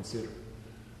want to consider.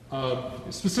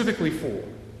 Specifically four.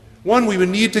 One, we would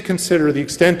need to consider the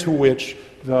extent to which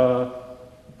the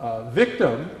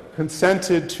victim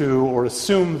consented to or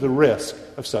assumed the risk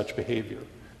of such behavior.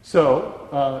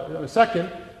 So,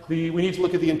 second, we need to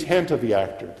look at the intent of the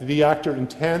actor. Did the actor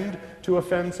intend to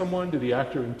offend someone? Did the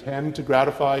actor intend to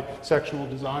gratify sexual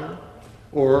desire?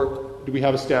 Or do we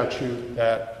have a statute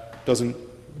that doesn't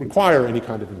require any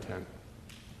kind of intent?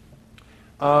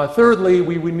 Thirdly,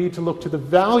 we would need to look to the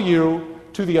value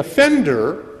to the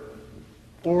offender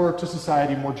or to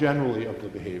society more generally of the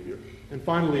behavior. And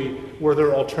finally, were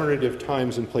there alternative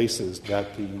times and places that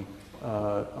the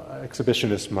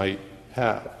exhibitionist might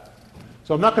have?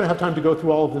 So I'm not going to have time to go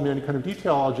through all of them in any kind of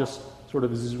detail. I'll just sort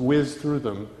of whiz through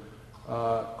them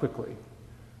quickly.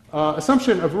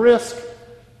 Assumption of risk.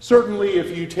 Certainly,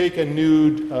 if you take a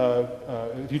nude,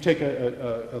 if you take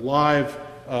a live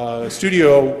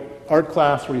studio art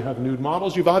class where you have nude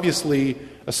models, you've obviously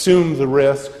assumed the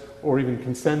risk or even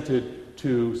consented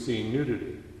to seeing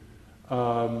nudity.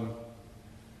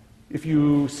 If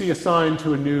you see a sign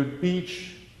to a nude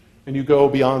beach and you go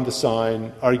beyond the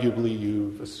sign, arguably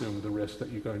you've assumed the risk that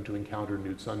you're going to encounter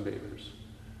nude sunbathers.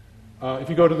 If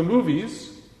you go to the movies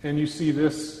and you see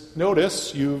this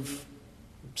notice, you've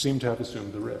seemed to have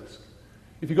assumed the risk.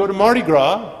 If you go to Mardi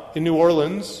Gras in New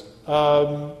Orleans,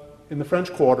 in the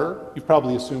French Quarter, you've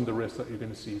probably assumed the risk that you're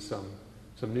going to see some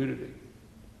nudity.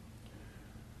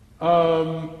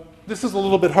 This is a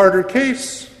little bit harder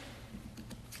case.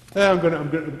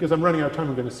 Because I'm running out of time,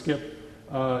 I'm going to skip.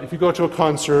 If you go to a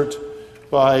concert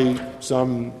by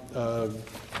some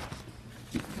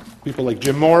people like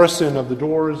Jim Morrison of The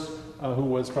Doors, who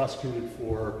was prosecuted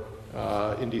for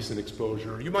indecent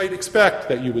exposure, you might expect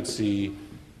that you would see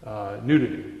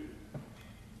nudity.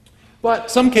 But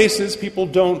some cases, people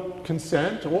don't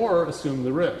consent or assume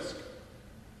the risk.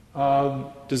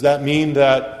 Does that mean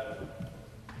that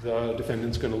the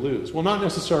defendant's going to lose? Well, not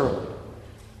necessarily.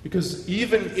 Because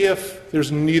even if there's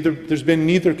been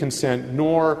neither consent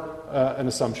nor an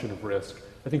assumption of risk,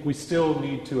 I think we still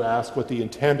need to ask what the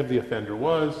intent of the offender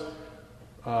was.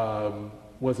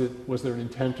 Was there an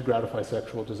intent to gratify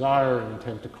sexual desire, an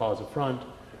intent to cause affront,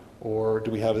 or do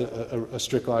we have a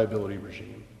strict liability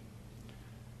regime?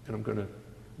 And I'm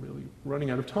really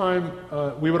running out of time.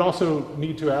 We would also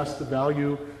need to ask the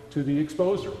value to the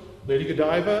exposer. Lady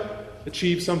Godiva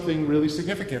achieved something really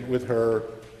significant with her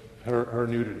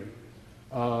nudity.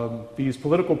 These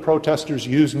political protesters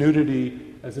use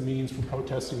nudity as a means for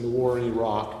protesting the war in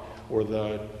Iraq or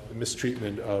the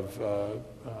mistreatment of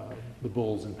the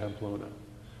bulls in Pamplona.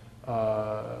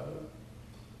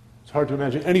 It's hard to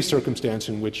imagine any circumstance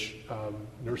in which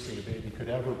nursing a baby could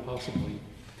ever possibly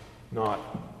not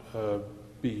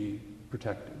be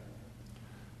protected.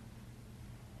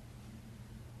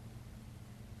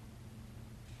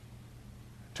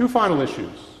 Two final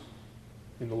issues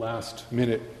in the last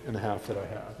minute and a half that I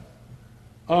have.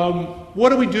 What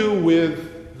do we do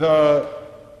with the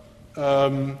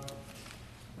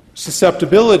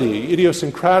susceptibility,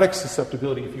 idiosyncratic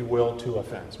susceptibility, if you will, to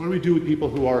offense? What do we do with people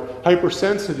who are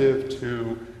hypersensitive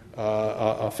to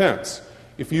offense?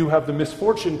 If you have the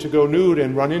misfortune to go nude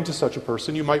and run into such a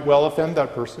person, you might well offend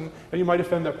that person, and you might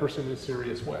offend that person in a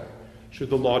serious way. Should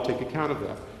the law take account of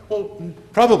that? Well,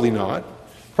 probably not.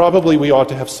 Probably we ought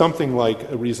to have something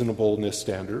like a reasonableness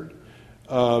standard.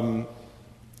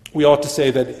 We ought to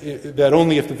say that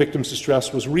only if the victim's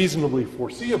distress was reasonably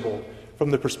foreseeable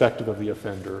from the perspective of the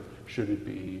offender should it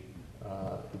be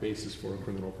the basis for a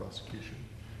criminal prosecution.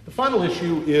 The final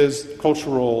issue is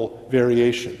cultural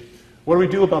variation. What do we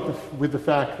do with the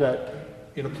fact that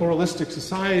in a pluralistic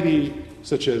society,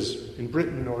 such as in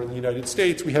Britain or in the United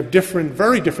States, we have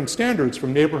very different standards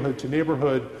from neighborhood to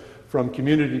neighborhood, from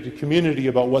community to community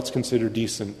about what's considered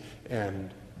decent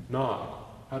and not?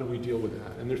 How do we deal with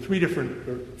that? And there are three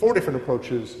different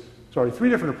approaches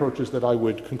that I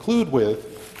would conclude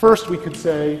with. First, we could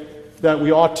say that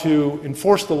we ought to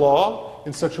enforce the law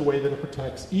in such a way that it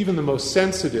protects even the most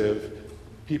sensitive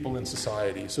people in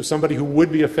society. So somebody who would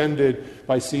be offended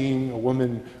by seeing a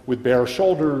woman with bare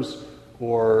shoulders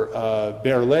or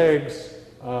bare legs,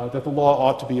 that the law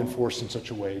ought to be enforced in such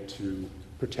a way to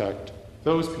protect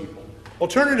those people.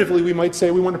 Alternatively, we might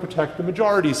say we want to protect the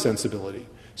majority's sensibility.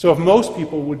 So if most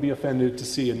people would be offended to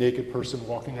see a naked person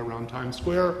walking around Times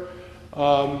Square,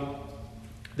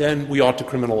 then we ought to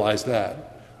criminalize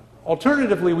that.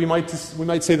 Alternatively, we might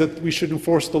say that we should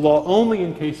enforce the law only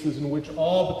in cases in which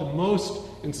all but the most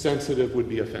insensitive would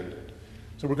be offended.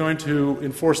 So we're going to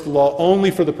enforce the law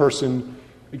only for the person,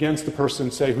 against the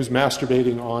person, say, who's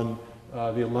masturbating on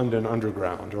the London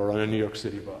Underground or on a New York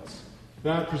City bus.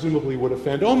 That presumably would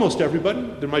offend almost everybody.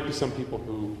 There might be some people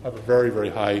who have a very, very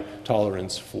high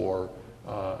tolerance for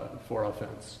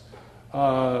offense.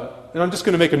 And I'm just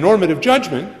going to make a normative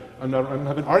judgment. I don't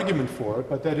have an argument for it,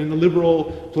 but that in a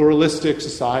liberal, pluralistic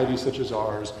society such as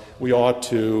ours, we ought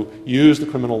to use the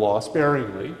criminal law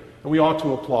sparingly, and we ought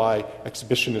to apply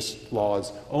exhibitionist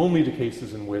laws only to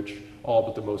cases in which all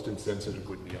but the most insensitive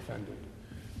would be offended.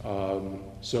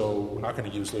 So we're not going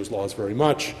to use those laws very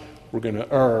much. We're going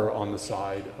to err on the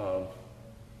side of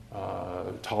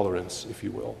tolerance, if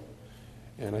you will.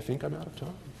 And I think I'm out of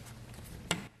time.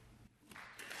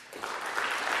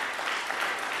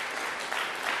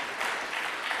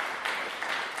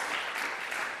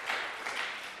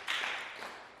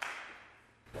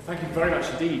 Thank you very much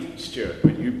indeed, Stuart.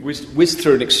 You whizzed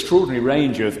through an extraordinary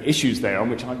range of issues there on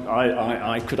which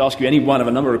I could ask you any one of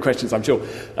a number of questions, I'm sure.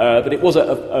 But it was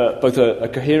both a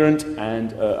coherent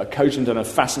and a cogent and a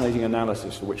fascinating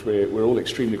analysis for which we're all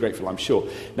extremely grateful, I'm sure.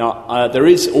 Now, there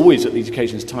is always at these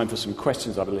occasions time for some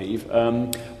questions, I believe.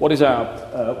 What is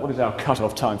our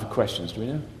cut-off time for questions, do we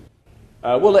know?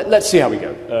 Well, let's see how we go.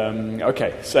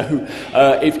 Okay, so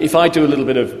if I do a little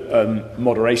bit of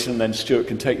moderation, then Stuart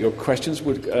can take your questions.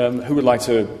 Who would like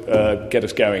to get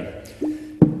us going?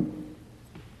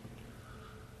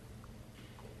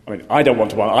 I mean, I don't want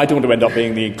to end up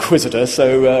being the inquisitor.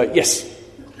 So yes,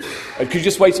 could you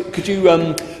just wait? Could you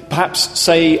perhaps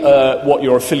say what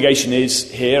your affiliation is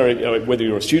here, whether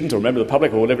you're a student or a member of the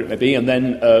public or whatever it may be, and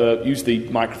then use the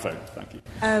microphone. Thank you.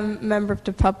 Member of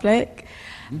the public.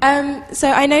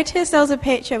 So I noticed there was a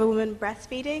picture of a woman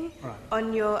breastfeeding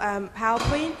on your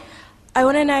PowerPoint. I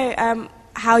want to know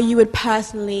how you would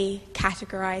personally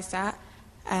categorise that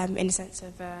in the sense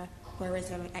of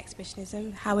voyeurism and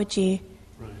exhibitionism. How would you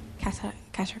categorize?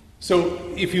 So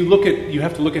if you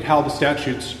have to look at how the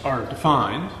statutes are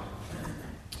defined,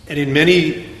 and in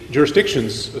many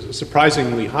jurisdictions, a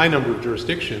surprisingly high number of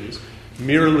jurisdictions,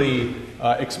 merely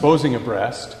exposing a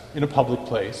breast in a public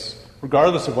place,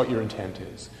 regardless of what your intent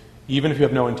is, even if you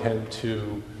have no intent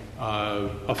to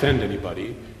offend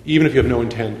anybody, even if you have no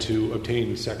intent to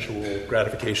obtain sexual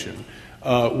gratification,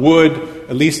 would,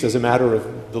 at least as a matter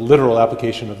of the literal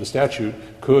application of the statute,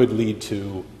 could lead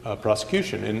to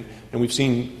prosecution. And we've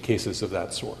seen cases of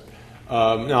that sort.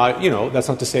 Now, that's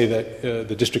not to say that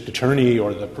the district attorney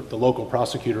or the local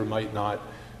prosecutor might not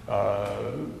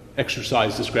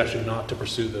exercise discretion not to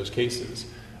pursue those cases.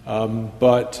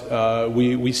 But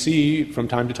we see from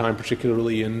time to time,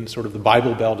 particularly in sort of the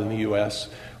Bible Belt in the U.S.,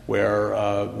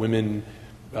 where women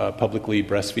publicly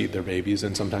breastfeed their babies,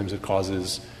 and sometimes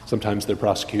they're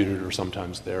prosecuted, or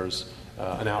sometimes there's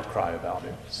an outcry about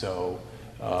it. So,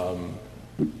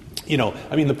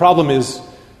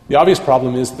 the obvious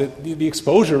problem is that the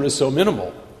exposure is so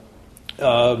minimal.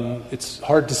 It's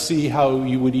hard to see how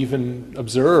you would even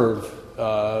observe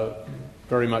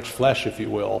very much flesh, if you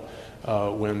will,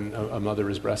 when a mother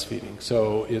is breastfeeding.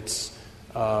 So it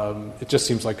just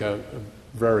seems like a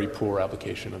very poor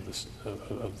application of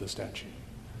the statute.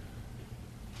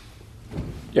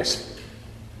 Yes.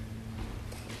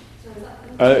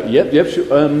 Yep.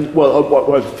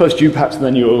 Sure. First you perhaps, and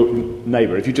then your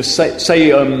neighbour. If you just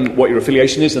say what your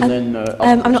affiliation is, and then...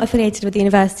 I'm not affiliated with the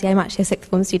university. I'm actually a sixth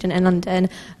form student in London,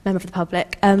 member of the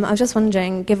public. I was just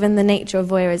wondering, given the nature of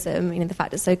voyeurism, the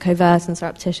fact it's so covert and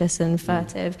surreptitious and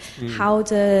furtive, how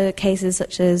do cases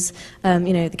such as,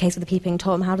 the case of the peeping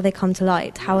Tom, how do they come to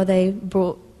light? How are they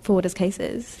brought forward as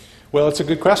cases? Well, it's a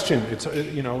good question. It's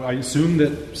I assume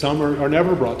that some are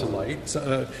never brought to light.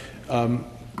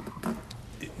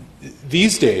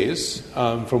 These days,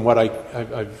 from what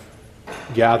I've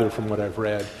gathered from what I've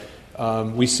read,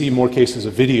 we see more cases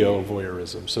of video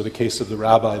voyeurism. So the case of the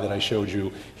rabbi that I showed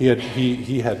you,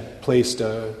 he had placed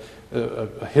a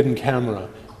hidden camera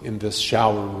in this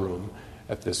shower room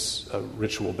at this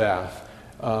ritual bath.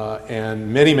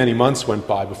 And many, many months went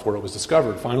by before it was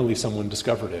discovered. Finally, someone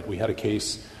discovered it. We had a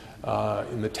case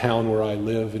in the town where I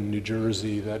live in New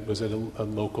Jersey that was at a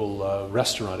local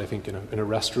restaurant. I think in a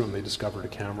restroom they discovered a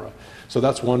camera. So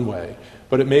that's one way.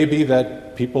 But it may be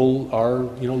that people are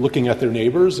looking at their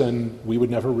neighbors, and we would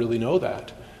never really know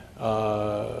that.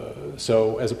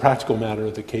 So as a practical matter,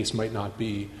 the case might not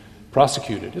be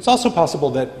prosecuted. It's also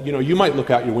possible that you might look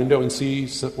out your window and see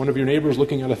one of your neighbors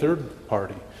looking at a third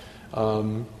party.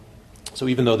 So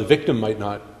even though the victim might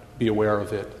not be aware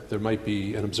of it, there might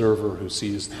be an observer who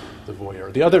sees the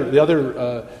voyeur. The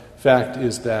other fact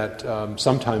is that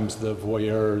sometimes the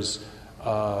voyeurs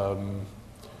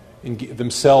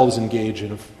themselves engage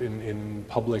in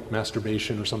public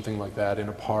masturbation or something like that in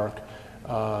a park,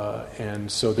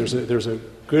 and so there's a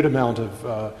good amount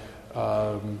of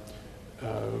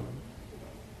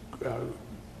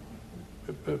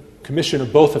commission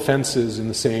of both offenses in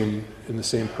the same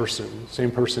person. The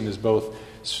same person is both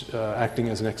acting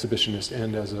as an exhibitionist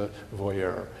and as a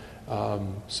voyeur.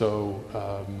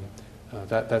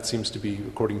 That seems to be,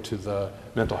 according to the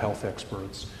mental health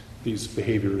experts, these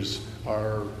behaviors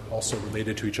are also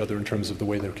related to each other in terms of the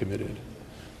way they're committed.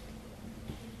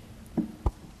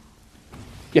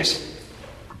 Yes.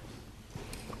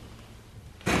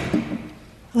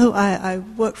 Hello, I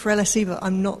work for LSE, but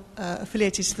I'm not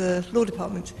affiliated to the law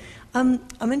department. I'm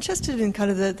interested in kind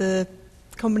of the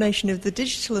combination of the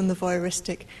digital and the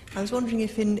voyeuristic. I was wondering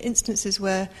if in instances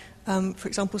where, for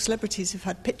example, celebrities have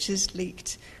had pictures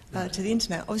leaked to the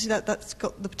internet, obviously that's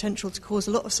got the potential to cause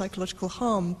a lot of psychological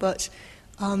harm, but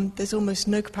there's almost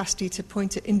no capacity to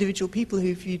point at individual people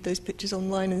who viewed those pictures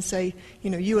online and say,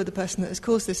 you are the person that has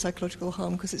caused this psychological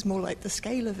harm, because it's more like the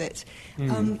scale of it.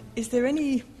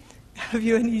 Have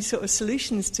you any sort of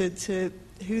solutions to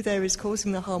who there is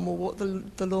causing the harm, or what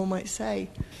the law might say?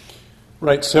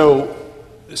 Right. So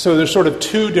there's sort of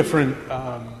two different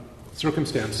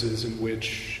circumstances in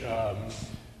which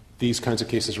these kinds of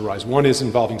cases arise. One is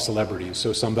involving celebrities.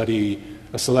 So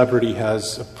a celebrity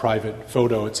has a private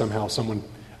photo, and somehow someone,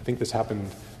 I think this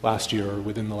happened last year or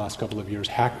within the last couple of years,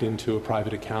 hacked into a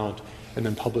private account and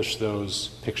then published those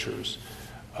pictures.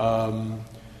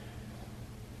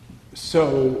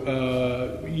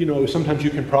 Sometimes you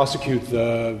can prosecute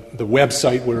the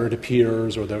website where it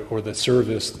appears, or the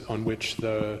service on which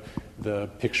the the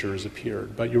pictures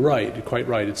appeared. But you're right, you're quite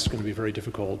right, it's going to be very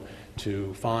difficult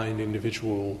to find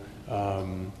individual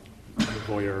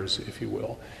voyeurs, if you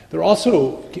will. There are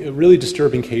also really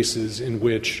disturbing cases in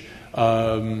which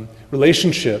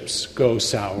relationships go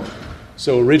sour.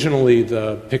 So originally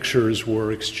the pictures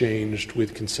were exchanged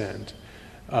with consent.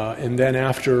 And then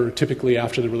typically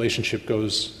after the relationship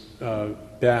goes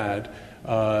bad,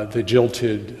 the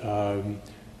jilted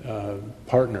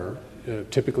partner,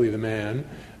 typically the man,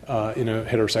 in a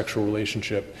heterosexual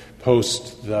relationship,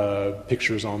 post the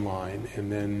pictures online,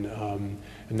 and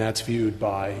that's viewed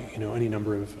by any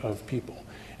number of people.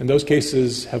 And those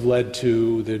cases have led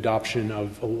to the adoption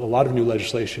of a lot of new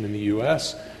legislation in the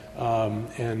U.S.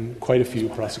 And quite a few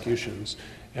prosecutions.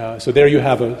 So there you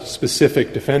have a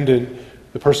specific defendant,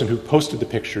 the person who posted the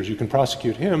pictures. You can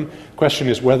prosecute him. The question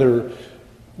is whether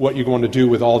what you're going to do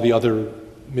with all the other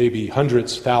maybe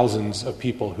hundreds, thousands of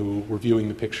people who were viewing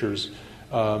the pictures,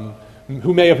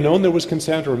 who may have known there was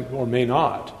consent or may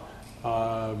not.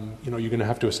 You're going to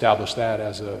have to establish that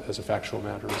as a factual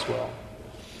matter as well.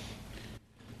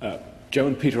 Joe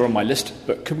and Peter are on my list,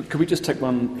 but could we just take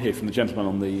one here from the gentleman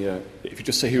on the... if you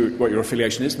just say what your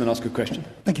affiliation is and then ask a question.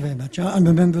 Thank you very much. I'm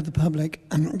a member of the public.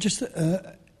 Just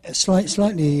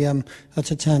slightly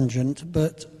at a tangent,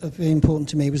 but very important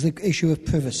to me, was the issue of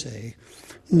privacy.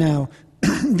 Now,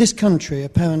 this country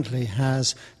apparently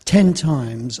has 10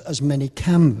 times as many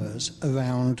cameras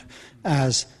around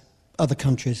as other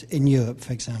countries in Europe,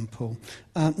 for example.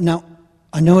 Now,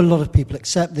 I know a lot of people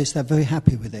accept this, they're very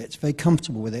happy with it, very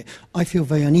comfortable with it. I feel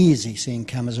very uneasy seeing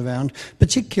cameras around,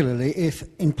 particularly if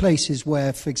in places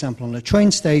where, for example, on a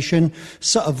train station,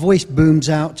 a voice booms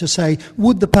out to say,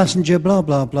 would the passenger, blah,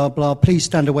 blah, blah, blah, please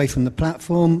stand away from the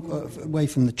platform, away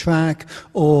from the track,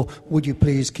 or would you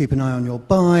please keep an eye on your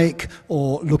bike,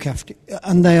 or look after...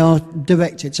 And they are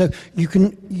directed. So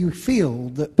you feel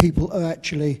that people are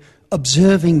actually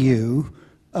observing you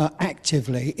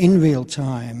actively, in real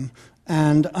time.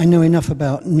 And I know enough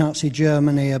about Nazi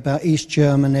Germany, about East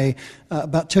Germany,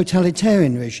 about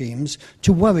totalitarian regimes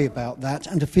to worry about that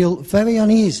and to feel very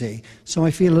uneasy. So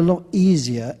I feel a lot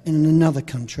easier in another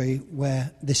country where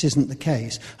this isn't the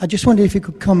case. I just wondered if you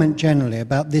could comment generally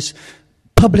about this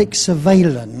public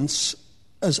surveillance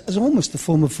as almost a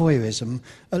form of voyeurism,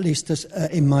 at least as,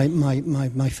 in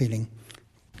my feeling.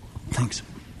 Thanks.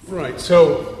 Right.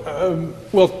 So,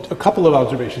 a couple of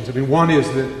observations. I mean, one is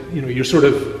that, you're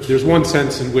there's one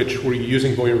sense in which we're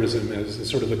using voyeurism as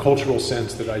sort of the cultural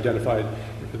sense that I identified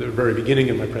at the very beginning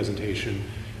of my presentation,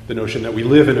 the notion that we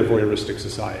live in a voyeuristic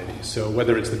society. So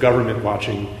whether it's the government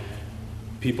watching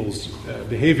people's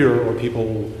behavior or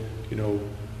people,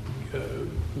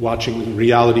 watching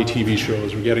reality TV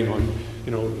shows or getting on,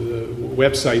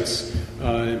 websites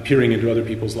and peering into other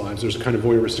people's lives, there's a kind of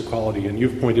voyeuristic quality. And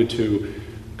you've pointed to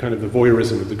kind of the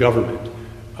voyeurism of the government.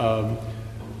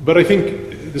 But I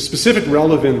think the specific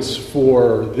relevance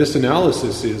for this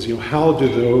analysis is, how do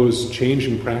those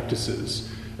changing practices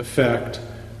affect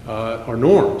our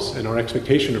norms and our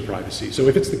expectation of privacy? So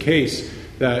if it's the case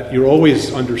that you're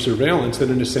always under surveillance,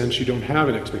 then in a sense you don't have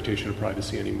an expectation of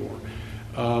privacy anymore.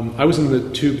 I was in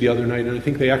the tube the other night, and I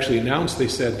think they actually announced, they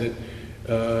said that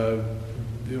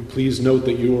please note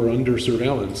that you are under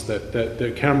surveillance, that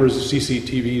the cameras,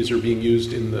 CCTVs are being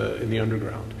used in the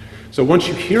underground. So once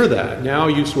you hear that, now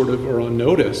you sort of are on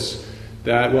notice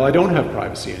that, well, I don't have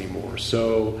privacy anymore.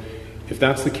 So if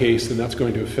that's the case, then that's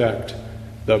going to affect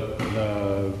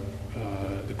the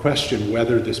question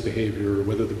whether this behavior,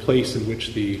 whether the place in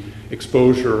which the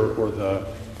exposure or the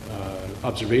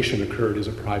observation occurred is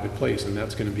a private place. And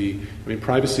that's going to be,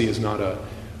 privacy is not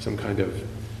some kind of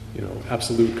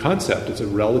absolute concept. It's a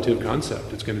relative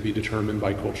concept. It's going to be determined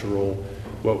by cultural,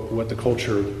 what the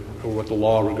culture or what the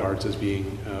law regards as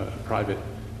being private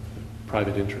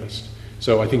interest.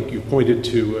 So I think you pointed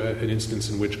to an instance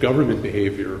in which government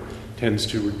behavior tends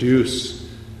to reduce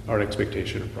our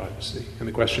expectation of privacy. And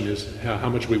the question is, how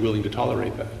much are we willing to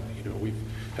tolerate that? We've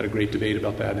had a great debate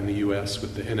about that in the U.S.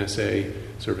 with the NSA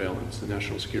surveillance, the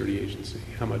National Security Agency.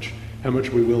 How much are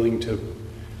we willing to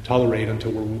tolerate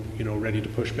until we're ready to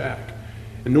push back?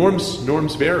 And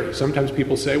norms vary. Sometimes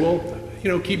people say, well,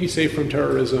 keep me safe from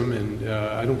terrorism, and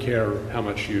I don't care how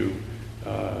much you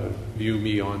view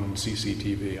me on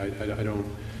CCTV. I don't.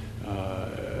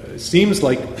 It seems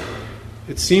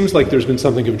like there's been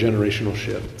something of a generational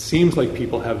shift. It seems like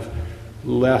people have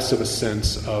less of a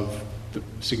sense of the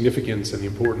significance and the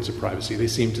importance of privacy. They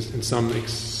seem to, to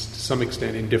some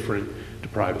extent, indifferent to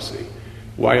privacy.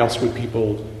 Why else would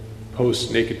people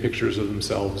post naked pictures of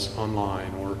themselves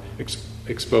online or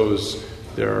expose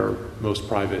their most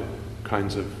private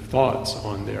kinds of thoughts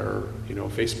on their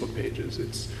Facebook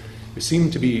pages? We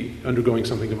seem to be undergoing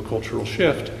something of a cultural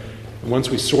shift. And once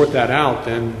we sort that out,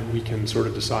 then we can sort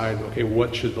of decide, okay,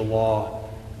 what should the law,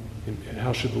 and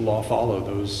how should the law follow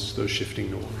those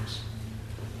shifting norms?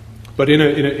 But in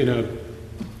a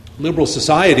liberal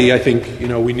society, I think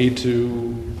we need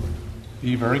to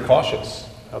be very cautious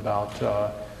about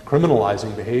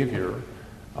criminalizing behavior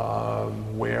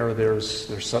where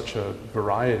there's such a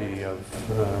variety of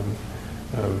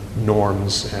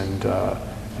norms and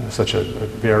such a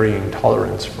varying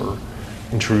tolerance for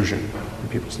intrusion in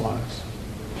people's lives.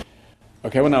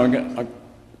 Okay, well now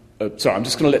I'm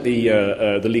just going to let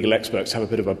the legal experts have a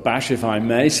bit of a bash, if I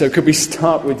may. So could we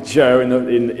start with Joe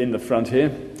in the front here?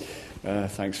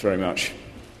 Thanks very much.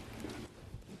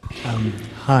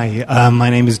 Hi, my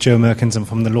name is Joe Merkins. I'm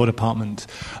from the Law Department.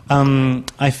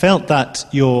 I felt that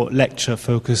your lecture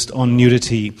focused on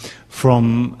nudity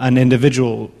from an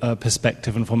individual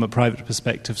perspective and from a private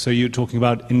perspective. So you're talking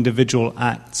about individual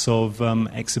acts of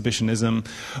exhibitionism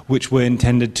which were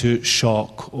intended to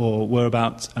shock or were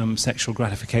about sexual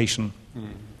gratification.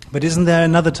 But isn't there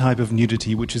another type of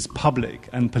nudity which is public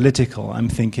and political? I'm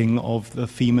thinking of the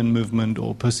Femen movement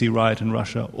or Pussy Riot in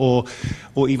Russia, or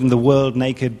even the World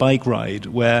Naked Bike Ride,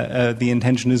 where the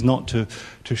intention is not to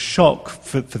shock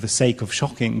for the sake of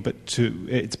shocking, but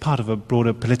it's part of a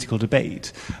broader political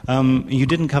debate. You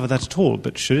didn't cover that at all,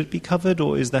 but should it be covered,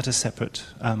 or is that a separate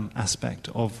aspect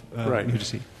of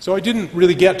nudity? So I didn't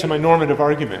really get to my normative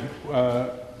argument,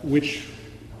 which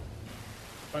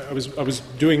I was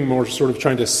doing more sort of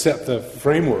trying to set the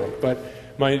framework, but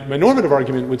my normative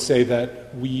argument would say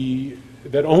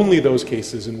that only those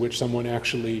cases in which someone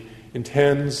actually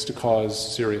intends to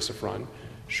cause serious affront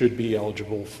should be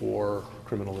eligible for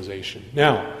criminalization.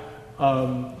 Now,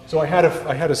 so I had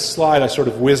a slide. I sort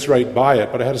of whizzed right by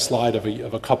it, but I had a slide of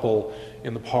a couple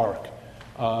in the park.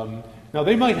 Now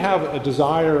they might have a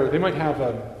desire. They might have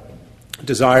a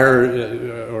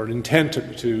desire or an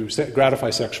intent to gratify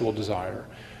sexual desire.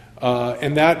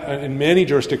 And that, in many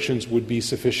jurisdictions, would be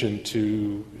sufficient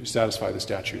to satisfy the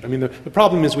statute. I mean, the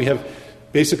problem is we have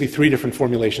basically three different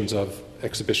formulations of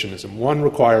exhibitionism. One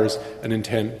requires an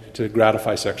intent to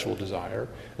gratify sexual desire.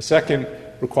 A second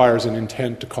requires an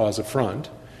intent to cause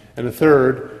affront. And a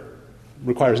third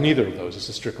requires neither of those. It's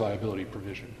a strict liability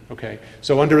provision. Okay?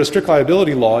 So under a strict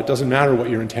liability law, it doesn't matter what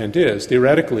your intent is.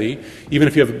 Theoretically, even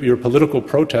if you're a political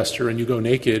protester and you go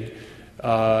naked,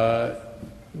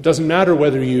 it doesn't matter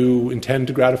whether you intend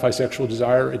to gratify sexual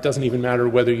desire. It doesn't even matter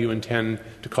whether you intend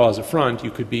to cause affront.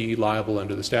 You could be liable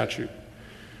under the statute.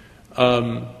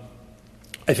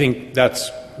 I think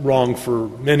that's wrong for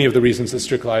many of the reasons that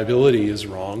strict liability is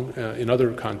wrong in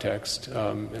other contexts,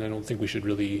 and I don't think we should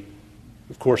really,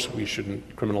 of course, we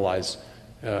shouldn't criminalize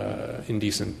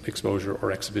indecent exposure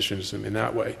or exhibitionism in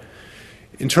that way.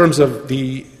 In terms of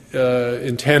the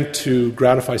intent to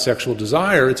gratify sexual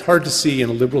desire, it's hard to see in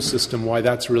a liberal system why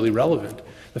that's really relevant.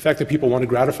 The fact that people want to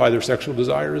gratify their sexual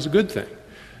desire is a good thing.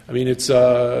 I mean, it's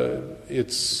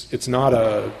not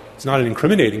an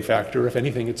incriminating factor. If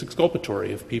anything, it's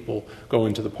exculpatory. If people go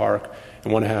into the park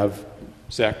and want to have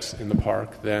sex in the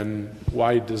park, then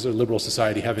why does a liberal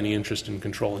society have any interest in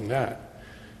controlling that?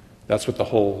 That's what our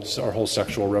whole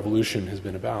sexual revolution has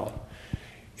been about.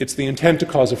 It's the intent to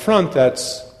cause affront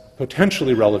that's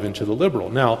potentially relevant to the liberal.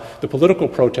 Now, the political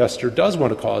protester does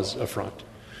want to cause affront.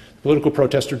 The political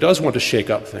protester does want to shake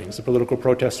up things. The political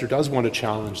protester does want to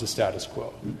challenge the status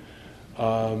quo.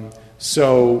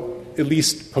 So, at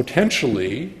least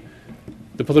potentially,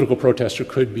 the political protester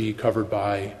could be covered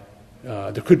by,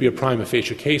 there could be a prima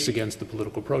facie case against the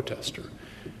political protester.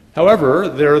 However,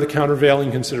 there are the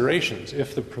countervailing considerations.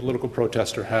 If the political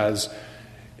protester has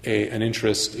an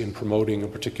interest in promoting a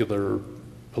particular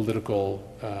political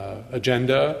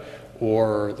agenda,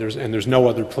 or there's no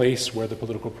other place where the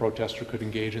political protester could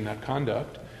engage in that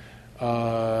conduct,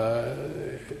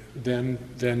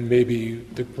 then maybe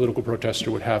the political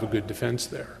protester would have a good defense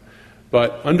there.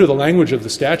 But under the language of the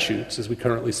statutes, as we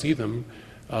currently see them,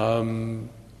 the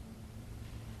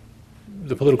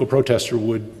political protester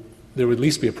there would at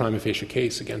least be a prima facie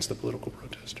case against the political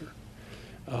protester.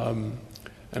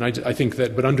 And I think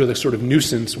that, but under the sort of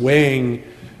nuisance weighing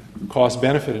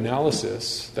cost-benefit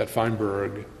analysis that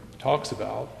Feinberg talks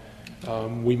about,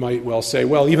 we might well say,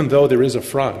 well, even though there is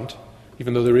affront,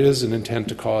 even though there is an intent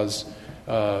to cause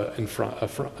an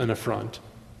affront,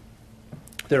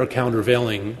 there are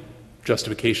countervailing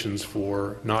justifications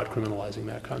for not criminalizing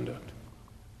that conduct.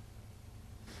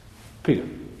 Peter.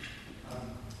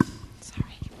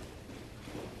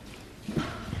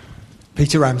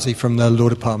 Peter Ramsey from the Law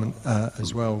Department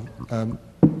as well.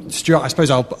 Stuart, I suppose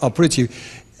I'll put it to you,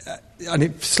 and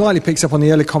it slightly picks up on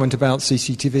the earlier comment about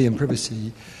CCTV and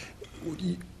privacy.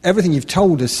 everything you've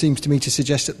told us seems to me to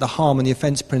suggest that the harm and the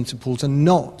offence principles are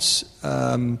not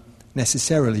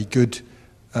necessarily good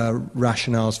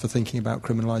rationales for thinking about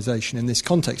criminalisation in this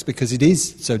context, because it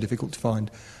is so difficult to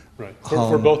find harm.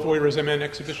 For both voyeurism and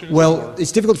exhibitionism? Well,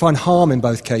 it's difficult to find harm in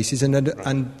both cases, and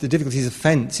the difficulty is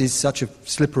offence is such a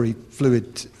slippery,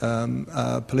 fluid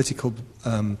political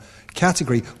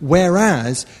category,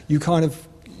 whereas you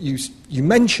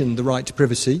mention the right to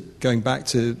privacy, going back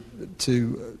to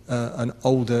an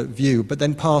older view, but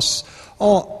then pass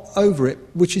over it,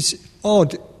 which is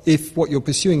odd if what you're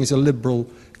pursuing is a liberal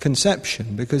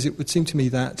conception, because it would seem to me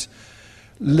that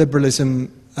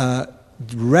liberalism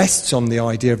rests on the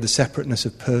idea of the separateness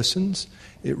of persons.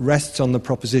 It rests on the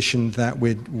proposition that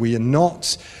we are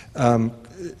not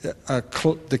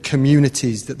the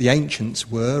communities that the ancients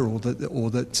were, or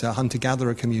that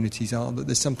hunter-gatherer communities are. That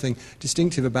there's something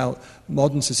distinctive about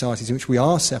modern societies in which we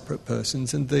are separate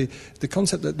persons, and the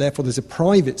concept that therefore there's a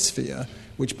private sphere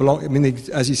which belongs. I mean,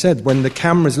 as you said, when the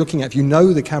camera's looking at you, you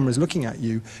know the camera's looking at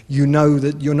you. You know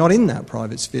that you're not in that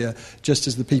private sphere, just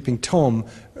as the peeping Tom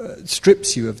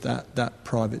strips you of that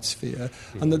private sphere,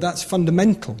 and that's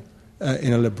fundamental.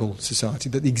 In a liberal society,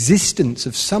 that the existence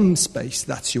of some space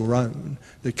that's your own,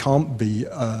 that can't be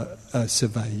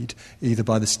surveyed either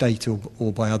by the state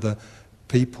or by other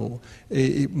people,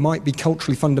 it might be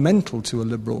culturally fundamental to a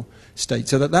liberal state,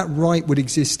 so that right would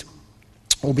exist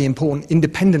or be important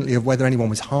independently of whether anyone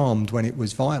was harmed when it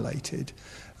was violated.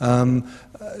 And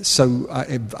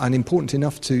important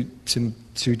enough to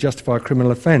justify a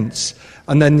criminal offence.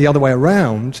 And then the other way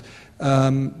around,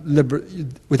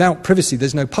 without privacy,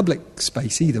 there's no public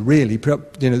space either, really.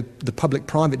 The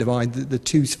public-private divide, the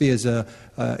two spheres are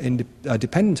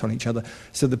dependent on each other.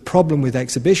 So the problem with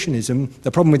exhibitionism,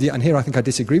 and here I think I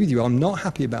disagree with you, I'm not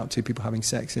happy about two people having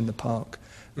sex in the park,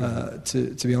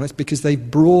 to be honest, because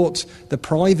they've brought the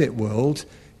private world.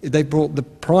 They brought the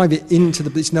private into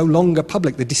it's no longer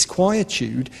public. The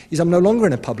disquietude is I'm no longer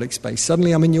in a public space.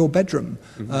 Suddenly I'm in your bedroom,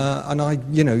 and I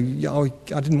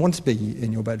didn't want to be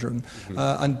in your bedroom.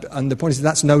 And the point is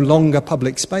that's no longer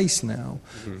public space now.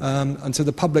 And so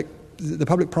the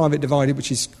public-private divide,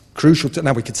 which is crucial to,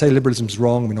 now we could say liberalism's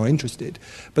wrong, we're not interested,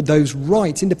 but those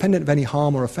rights, independent of any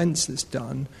harm or offence that's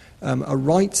done, a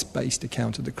rights-based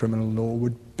account of the criminal law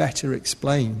would better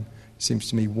explain, seems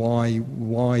to me, why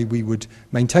we would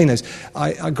maintain those.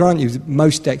 I grant you that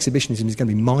most exhibitionism is going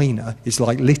to be minor. It's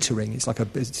like littering. It's like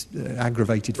it's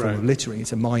aggravated form of littering.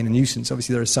 It's a minor nuisance.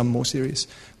 Obviously, there are some more serious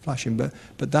flashing, but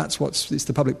it's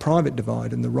the public-private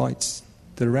divide, and the rights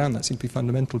that are around that seem to be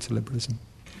fundamental to liberalism.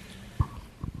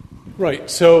 Right.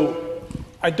 So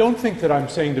I don't think that I'm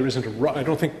saying there isn't I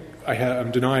don't think I'm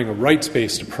denying a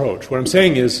rights-based approach. What I'm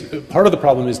saying is part of the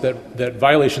problem is that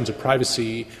violations of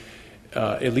privacy,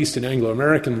 at least in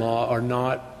Anglo-American law, are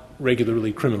not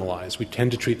regularly criminalized. We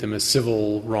tend to treat them as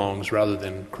civil wrongs rather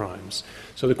than crimes.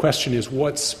 So the question is,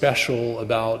 what's special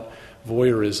about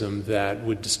voyeurism that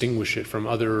would distinguish it from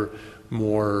other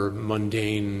more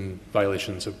mundane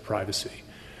violations of privacy?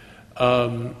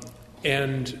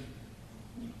 And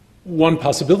one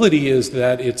possibility is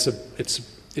that it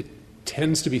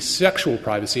tends to be sexual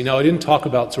privacy. Now, I didn't talk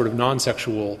about sort of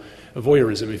non-sexual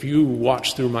voyeurism. If you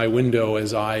watch through my window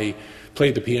as I play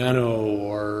the piano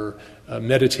or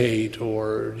meditate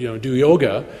or do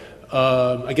yoga,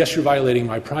 I guess you're violating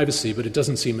my privacy, but it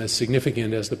doesn't seem as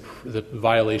significant as the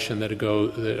violation that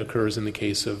occurs in the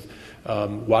case of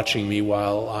watching me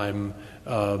while I'm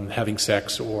having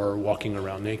sex or walking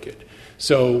around naked.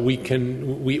 So we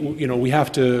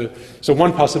have to. So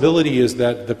one possibility is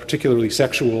that the particularly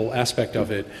sexual aspect of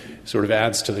it sort of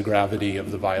adds to the gravity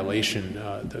of the violation,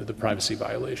 the privacy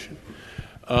violation.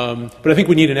 But I think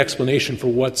we need an explanation for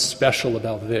what's special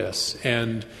about this.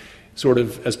 And sort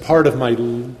of as part of my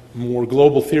more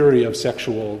global theory of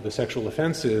the sexual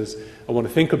offenses, I want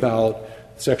to think about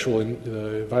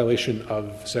violation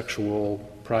of sexual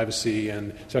privacy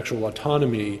and sexual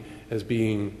autonomy as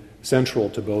being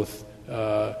central to both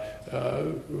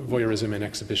voyeurism and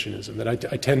exhibitionism. That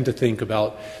I tend to think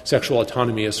about sexual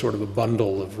autonomy as sort of a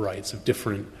bundle of rights, of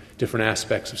different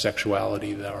aspects of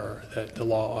sexuality that the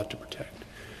law ought to protect.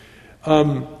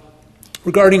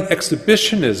 Regarding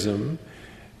exhibitionism,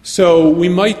 so we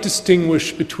might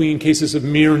distinguish between cases of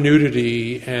mere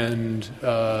nudity and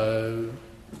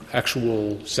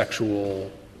actual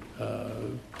sexual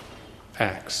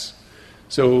acts.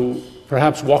 So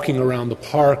perhaps walking around the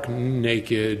park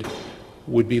naked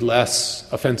would be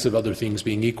less offensive, other things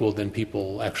being equal, than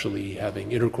people actually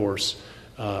having intercourse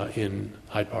in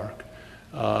Hyde Park.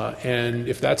 And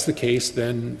if that's the case,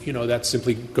 then that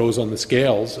simply goes on the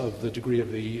scales of the degree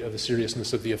of the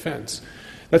seriousness of the offense.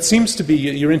 That seems to be,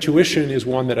 your intuition is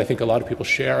one that I think a lot of people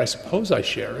share. I suppose I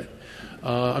share it.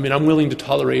 I'm willing to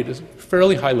tolerate a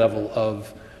fairly high level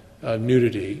of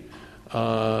nudity.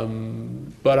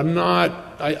 But I'm not,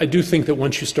 I do think that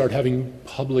once you start having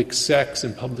public sex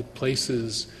in public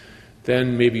places,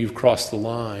 then maybe you've crossed the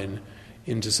line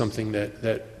into something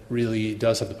that really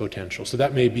does have the potential. So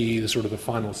that may be the sort of the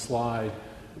final slide.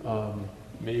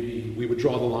 Maybe we would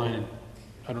draw the line, and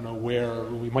I don't know where,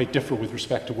 we might differ with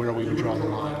respect to where we would draw the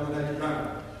line.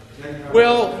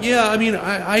 Well, yeah,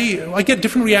 I get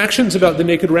different reactions about the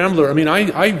Naked Rambler.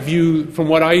 I view, from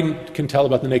what I can tell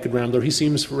about the Naked Rambler, he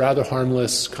seems rather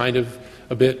harmless, kind of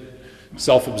a bit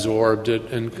self-absorbed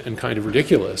and kind of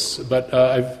ridiculous. But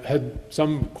I've had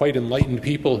some quite enlightened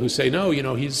people who say, no,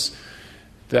 he's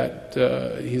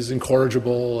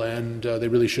incorrigible and they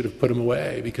really should have put him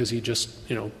away because he just,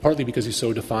 partly because he's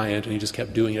so defiant and he just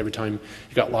kept doing it. Every time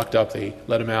he got locked up, they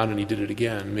let him out and he did it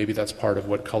again. Maybe that's part of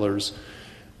what colors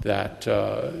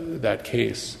that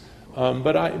case.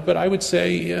 But I would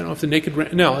say, if the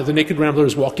Naked Rambler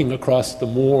is walking across the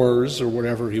moors or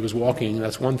wherever he was walking,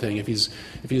 that's one thing. If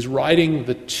he's riding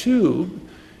the tube,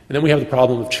 and then we have the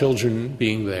problem of children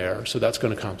being there, so that's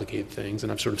going to complicate things,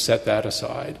 and I've sort of set that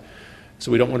aside.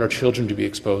 So we don't want our children to be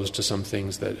exposed to some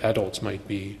things that adults might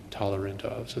be tolerant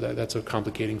of. So that's a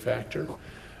complicating factor.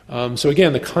 So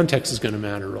again, the context is going to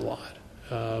matter a lot.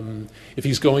 If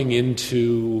he's going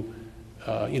into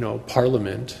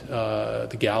Parliament,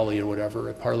 the galley or whatever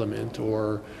at Parliament,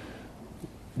 or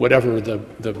whatever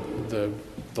the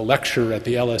lecture at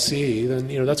the LSE,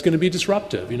 then that's going to be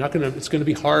disruptive. It's going to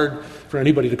be hard for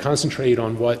anybody to concentrate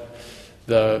on what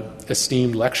the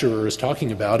esteemed lecturer is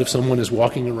talking about if someone is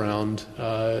walking around,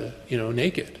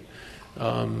 naked.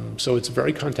 So it's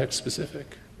very context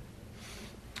specific.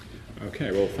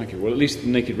 Okay, well, thank you. Well, at least the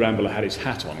Naked Rambler had his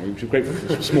hat on, which was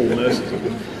grateful for small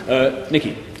nurses.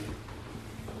 Nikki.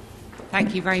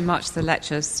 Thank you very much for the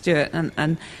lecture, Stuart.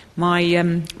 And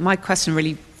my question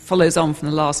really follows on from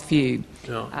the last few.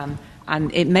 Yeah.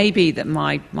 And it may be that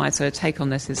my sort of take on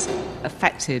this is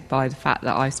affected by the fact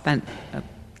that I spent a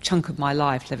chunk of my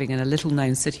life living in a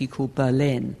little-known city called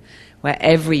Berlin, where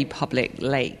every public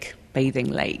bathing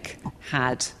lake,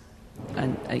 had a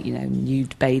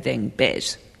nude bathing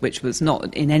bit, which was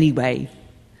not in any way,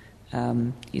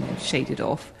 shaded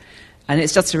off. And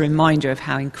it's just a reminder of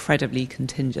how incredibly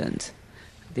contingent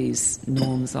these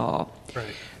norms are. Right.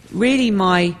 Really,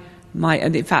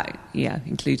 and in fact,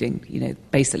 including,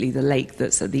 basically the lake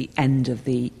that's at the end of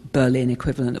the Berlin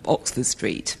equivalent of Oxford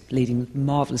Street, leading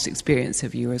marvellous experience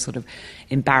if you were a sort of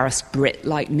embarrassed Brit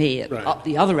like me. Right. Up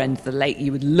the other end of the lake,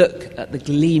 you would look at the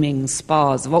gleaming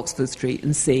spars of Oxford Street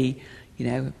and see,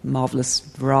 marvellous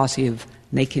variety of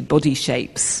naked body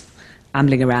shapes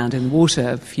ambling around in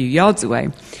water a few yards away.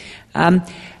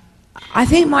 I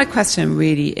think my question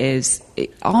really is,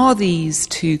 are these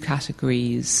two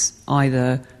categories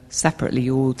either separately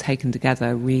or taken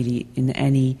together really in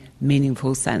any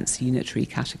meaningful sense unitary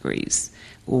categories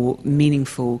or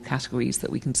meaningful categories that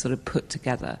we can sort of put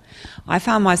together? I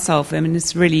found myself,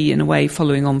 it's really in a way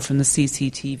following on from the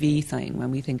CCTV thing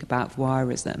when we think about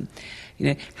voyeurism.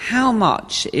 How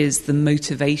much is the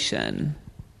motivation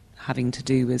having to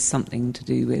do with something to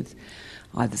do with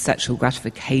either sexual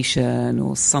gratification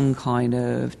or some kind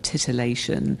of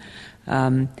titillation?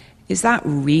 Does that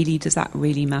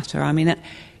really matter?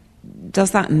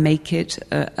 Does that make it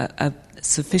a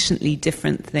sufficiently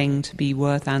different thing to be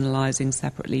worth analysing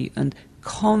separately? And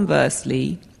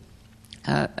conversely,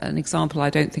 an example I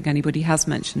don't think anybody has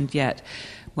mentioned yet,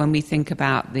 when we think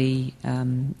about the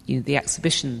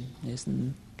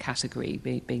exhibitionism category,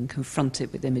 being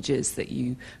confronted with images that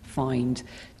you find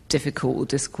difficult or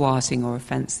disquieting or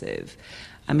offensive.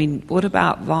 What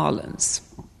about violence?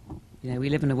 We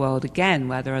live in a world, again,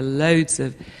 where there are loads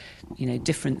of,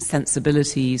 different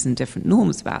sensibilities and different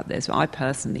norms about this. I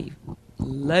personally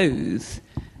loathe,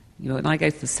 when I go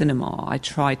to the cinema, I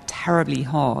try terribly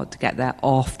hard to get there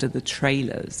after the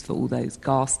trailers for all those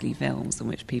ghastly films in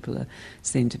which people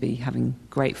seem to be having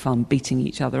great fun beating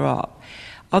each other up.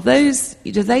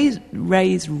 Do they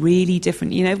raise really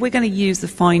different, if we're going to use the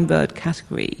fine bird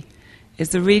category, is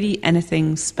there really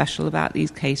anything special about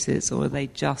these cases, or are they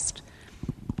just,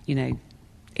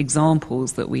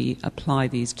 examples that we apply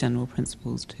these general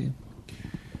principles to?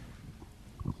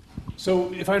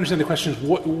 So if I understand the question,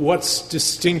 what's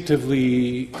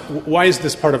distinctively, why is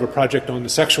this part of a project on the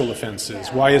sexual offences?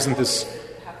 Why isn't this...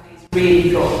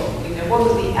 Really got, what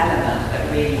was the element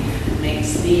that really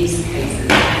makes these cases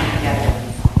come together?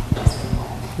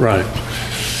 Right.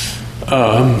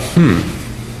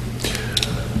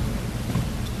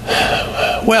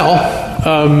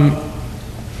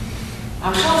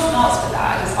 I'm sure it's not for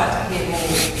that. I'd just like to hear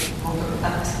more from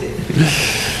that too.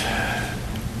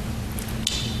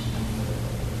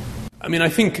 I mean, I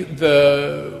think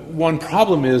the one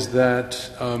problem is that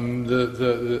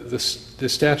the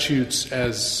statutes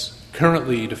as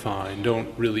currently defined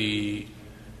don't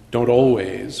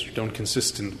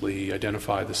consistently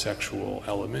identify the sexual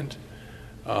element.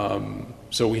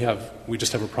 So we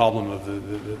just have a problem of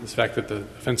the fact that the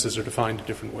offenses are defined in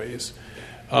different ways.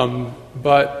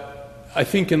 But I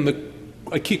think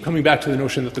I keep coming back to the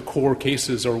notion that the core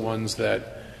cases are ones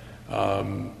that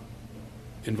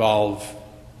involve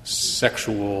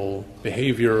sexual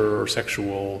behavior or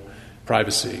sexual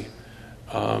privacy.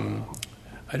 I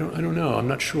don't know. I'm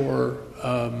not sure.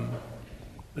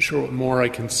 Not sure what more I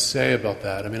can say about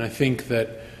that. I mean, I think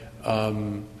that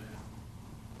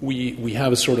we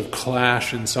have a sort of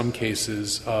clash in some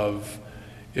cases of,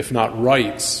 if not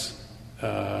rights, we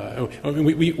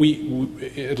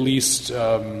at least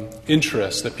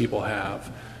interests that people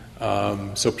have.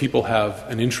 So people have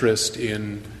an interest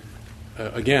in,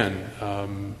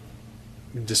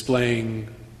 displaying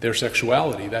their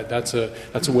sexuality. That's a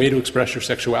way to express your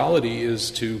sexuality,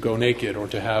 is to go naked or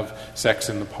to have sex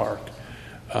in the park.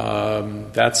 I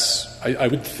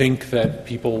would think that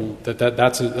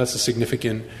that's a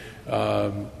significant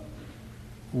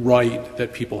right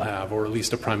that people have, or at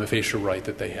least a prima facie right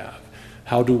that they have.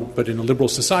 But in a liberal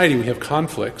society, we have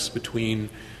conflicts between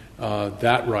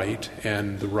that right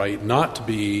and the right not to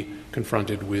be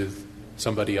confronted with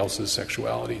somebody else's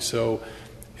sexuality. So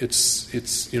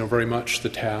it's very much the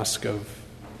task of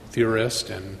theorists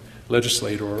and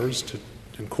legislators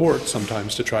in court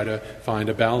sometimes to try to find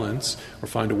a balance or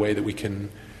find a way that we can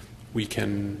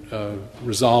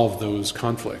resolve those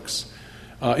conflicts.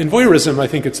 In voyeurism, I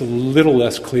think it's a little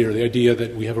less clear, the idea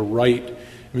that we have a right.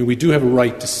 I mean, we do have a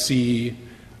right to see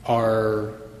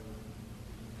our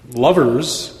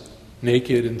lovers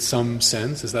naked in some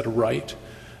sense. Is that a right?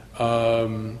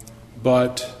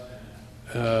 But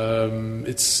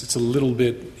it's a little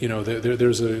bit,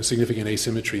 there's a significant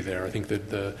asymmetry there. I think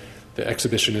that the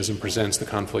exhibitionism presents the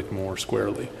conflict more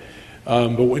squarely.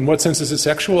 But in what sense is it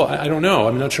sexual? I don't know.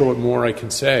 I'm not sure what more I can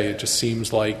say. It just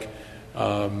seems like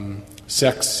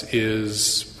sex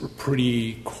is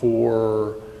pretty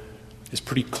close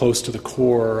to the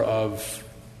core of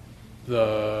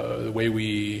the way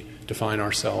we define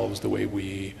ourselves, the way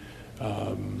we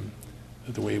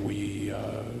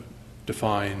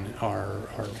define our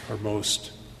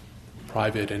most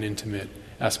private and intimate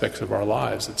aspects of our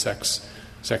lives. That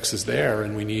sex is there,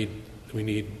 and we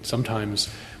need sometimes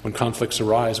when conflicts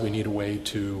arise, we need a way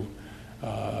to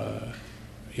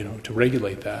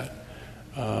regulate that.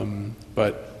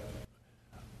 But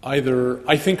either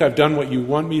I think I've done what you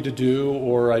want me to do,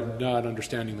 or I'm not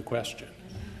understanding the question.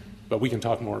 But we can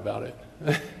talk more about it.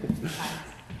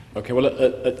 Okay, well,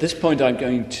 at this point of the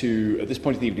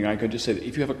evening, I'm going to say that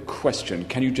if you have a question,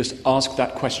 can you just ask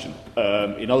that question?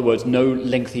 In other words, no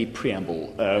lengthy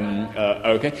preamble.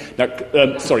 Okay.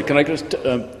 Now, sorry, can I just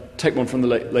take one from the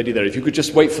lady there? If you could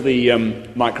just wait for the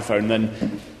microphone,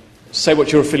 then say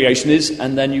what your affiliation is,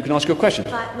 and then you can ask your question.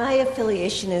 My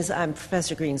affiliation is I'm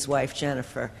Professor Green's wife,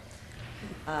 Jennifer,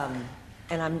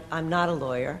 and I'm not a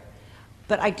lawyer,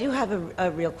 but I do have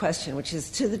a real question, which is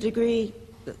to the degree.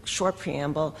 Short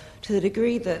preamble, to the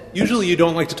degree that... Usually you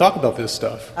don't like to talk about this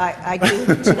stuff. I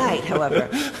do tonight, however.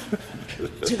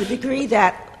 To the degree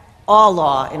that all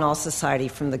law in all society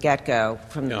from the get-go,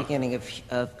 from the beginning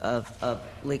of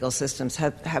legal systems,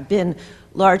 have been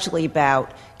largely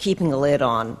about keeping a lid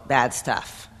on bad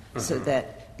stuff so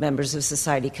that members of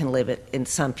society can live in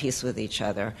some peace with each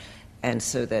other and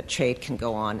so that trade can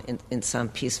go on in some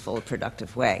peaceful,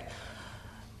 productive way.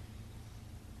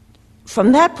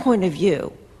 From that point of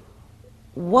view,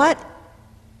 why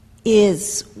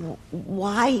is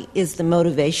the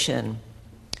motivation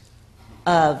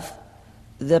of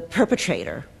the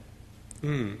perpetrator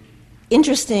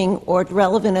interesting or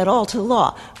relevant at all to the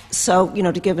law? So,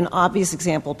 to give an obvious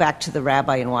example, back to the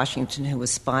rabbi in Washington who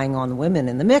was spying on the women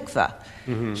in the mikveh,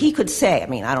 he could say,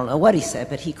 I don't know what he said,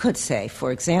 but he could say,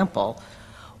 for example,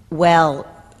 well,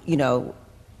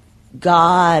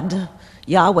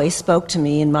 Yahweh spoke to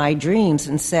me in my dreams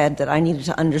and said that I needed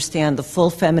to understand the full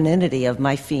femininity of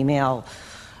my female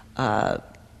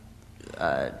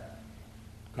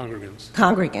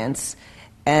congregants,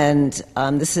 and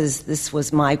this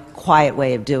was my quiet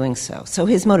way of doing so. So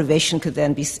his motivation could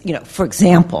then be, for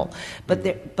example,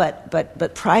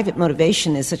 but private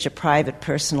motivation is such a private,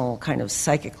 personal, kind of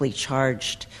psychically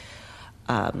charged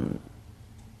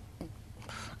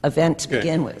event to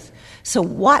begin with. So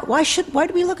why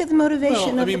do we look at the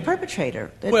motivation of the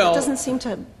perpetrator? It doesn't seem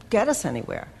to get us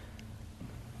anywhere.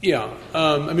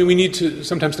 Yeah. We need to,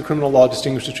 sometimes the criminal law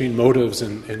distinguishes between motives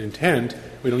and intent.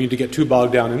 We don't need to get too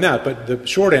bogged down in that, but the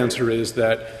short answer is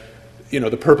that,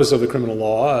 the purpose of the criminal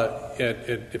law,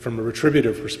 from a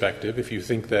retributive perspective, if you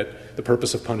think that the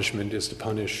purpose of punishment is to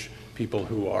punish people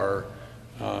who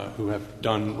have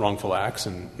done wrongful acts,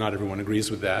 and not everyone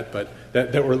agrees with that, but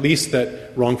or at least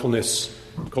that wrongfulness,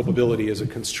 culpability is a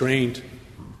constraint,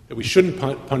 that we shouldn't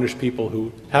punish people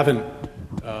who haven't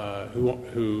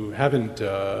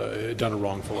done a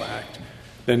wrongful act,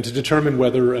 then to determine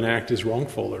whether an act is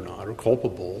wrongful or not, or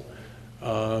culpable,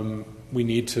 we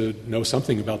need to know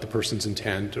something about the person's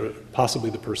intent or possibly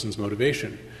the person's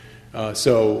motivation.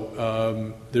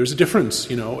 So there's a difference,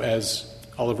 as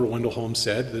Oliver Wendell Holmes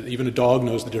said, that even a dog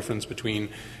knows the difference between,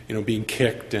 being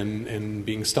kicked and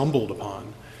being stumbled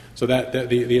upon. So that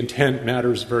the intent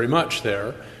matters very much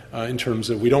there in terms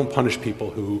of we don't punish people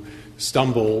who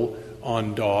stumble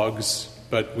on dogs,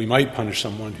 but we might punish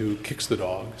someone who kicks the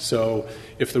dog. So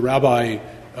if the rabbi,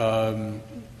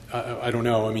 I don't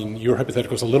know, your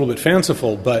hypothetical is a little bit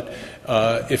fanciful, but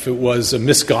if it was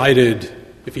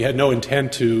if he had no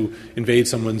intent to invade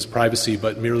someone's privacy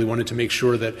but merely wanted to make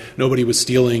sure that nobody was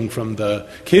stealing from the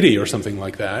kitty or something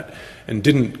like that, and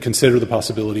didn't consider the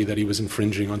possibility that he was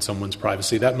infringing on someone's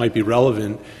privacy, that might be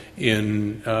relevant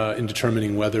in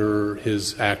determining whether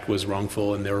his act was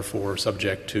wrongful and therefore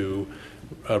subject to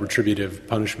retributive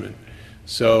punishment.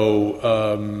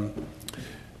 So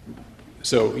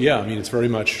yeah, it's very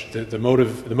much the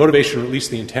motivation, or at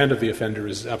least the intent of the offender,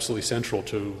 is absolutely central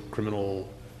to criminal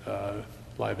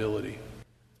liability.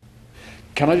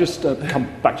 Can I just come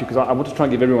back to you, because I want to try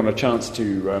and give everyone a chance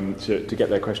to get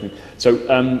their question in. So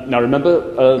now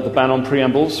remember the ban on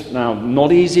preambles. Now,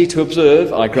 not easy to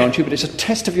observe, I grant you, but it's a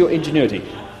test of your ingenuity.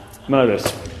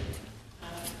 Manolus.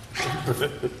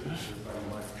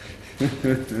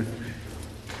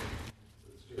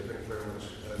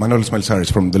 Manolis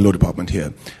Malsaris from the Law Department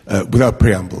here. Without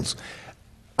preambles,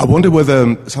 I wonder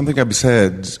whether something can be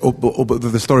said, or whether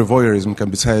the story of voyeurism can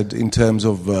be said in terms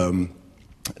of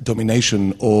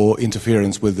domination or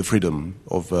interference with the freedom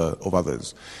of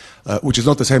others, which is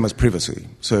not the same as privacy.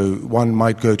 So one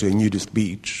might go to a nudist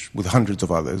beach with hundreds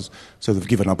of others, so they've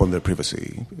given up on their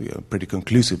privacy pretty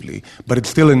conclusively, but it's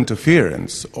still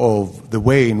interference of the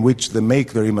way in which they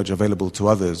make their image available to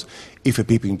others if a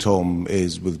peeping Tom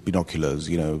is with binoculars,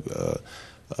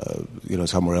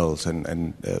 somewhere else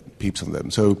and peeps on them.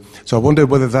 So I wonder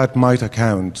whether that might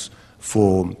account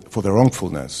for the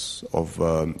wrongfulness of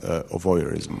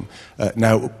voyeurism.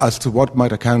 Now, as to what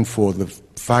might account for the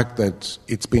fact that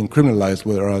it's being criminalized,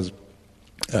 whereas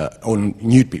on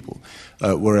nude people,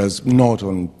 whereas not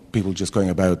on people just going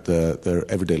about their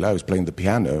everyday lives playing the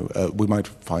piano, we might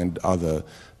find other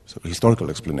sort of historical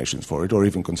explanations for it, or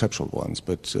even conceptual ones.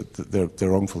 But their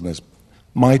wrongfulness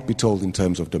might be told in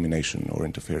terms of domination or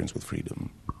interference with freedom.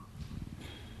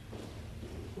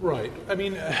 Right.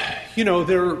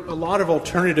 There are a lot of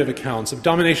alternative accounts of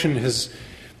domination.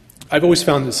 I've always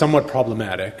found it somewhat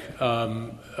problematic,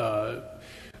 sort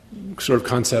of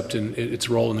concept and its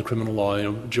role in the criminal law.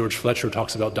 George Fletcher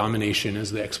talks about domination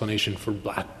as the explanation for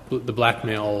the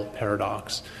blackmail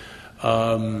paradox.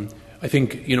 I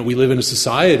think we live in a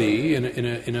society,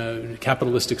 in a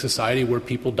capitalistic society, where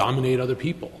people dominate other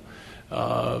people.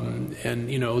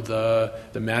 The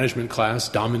management class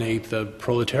dominate the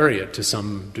proletariat to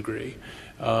some degree.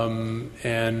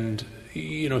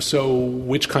 So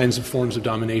which kinds of forms of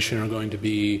domination are going to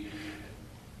be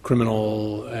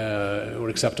criminal or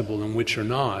acceptable and which are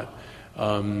not?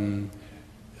 I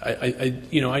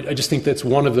just think that's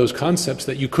one of those concepts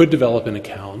that you could develop an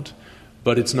account,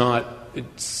 but it's not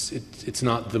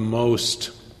the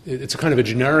most. It's a kind of a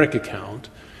generic account.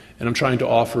 And I'm trying to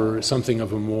offer something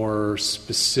of a more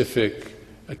specific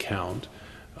account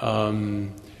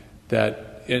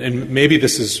that, and maybe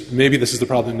this is the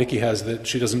problem Nikki has, that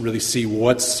she doesn't really see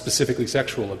what's specifically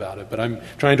sexual about it. But I'm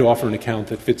trying to offer an account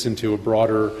that fits into a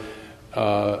broader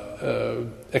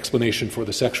explanation for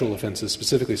the sexual offenses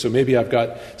specifically. So maybe I've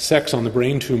got sex on the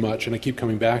brain too much, and I keep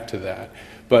coming back to that.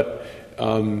 But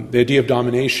the idea of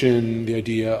domination, the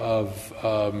idea of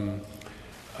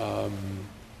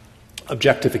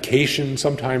objectification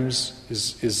sometimes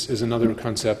is another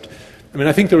concept.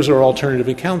 I think those are alternative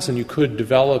accounts, and you could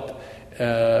develop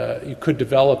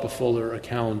a fuller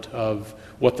account of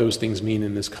what those things mean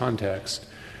in this context.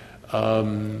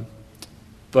 But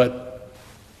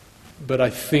I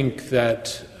think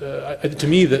that to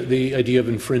me the idea of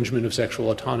infringement of sexual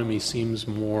autonomy seems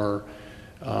more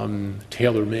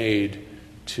tailor-made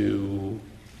to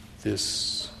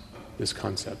this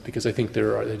concept, because I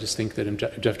just think that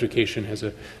objectification has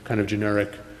a kind of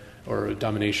generic or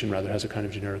domination rather has a kind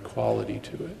of generic quality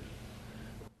to it.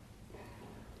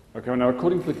 Okay, well now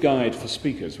according to the guide for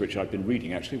speakers, which I've been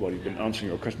reading actually while you've been answering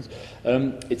your questions,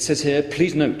 it says here,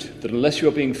 please note that unless you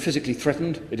are being physically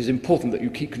threatened, it is important that you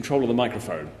keep control of the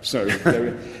microphone. So,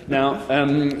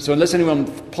 so unless anyone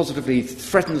positively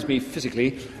threatens me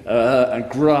physically and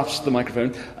grasps the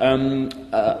microphone,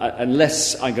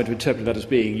 unless I'm going to interpret that as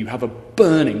being you have a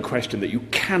burning question that you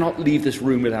cannot leave this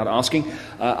room without asking,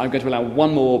 I'm going to allow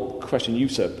one more question, you,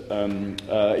 sir.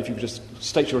 If you could just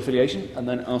state your affiliation and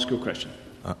then ask your question.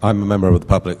 I'm a member of the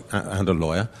public and a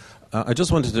lawyer. I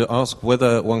just wanted to ask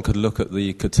whether one could look at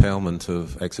the curtailment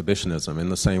of exhibitionism in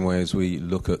the same way as we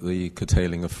look at the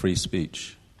curtailing of free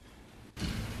speech.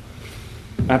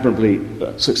 Admirably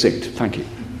succinct. Thank you.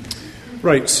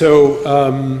 Right. So,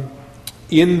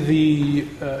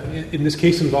 in this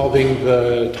case involving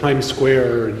the Times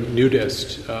Square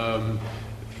nudist,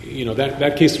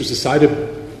 that case was decided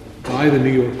by the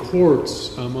New York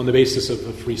courts on the basis of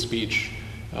a free speech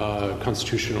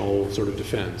constitutional sort of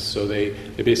defense. So they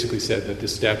basically said that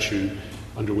this statute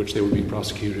under which they were being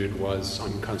prosecuted was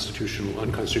unconstitutional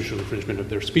infringement of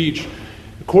their speech.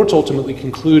 The courts ultimately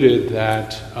concluded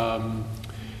that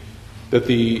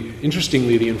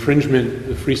interestingly,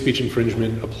 the free speech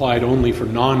infringement applied only for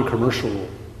non-commercial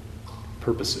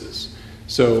purposes.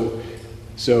 So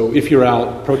if you're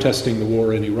out protesting the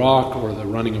war in Iraq or the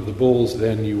running of the bulls,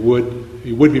 then you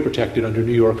would be protected under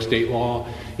New York state law.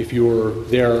 If you're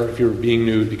being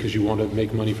nude because you want to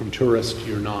make money from tourists,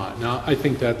 you're not. Now, I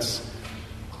think that's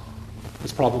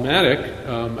problematic.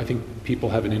 I think people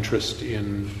have an interest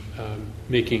in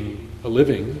making a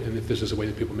living, and if this is a way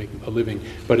that people make a living.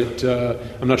 But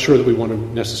I'm not sure that we want to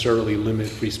necessarily limit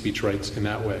free speech rights in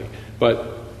that way. But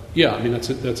yeah, I mean that's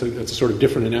a sort of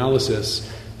different analysis.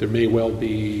 There may well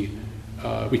be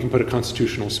we can put a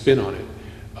constitutional spin on it.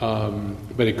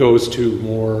 But it goes to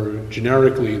more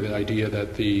generically the idea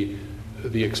that the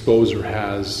exposer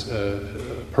has a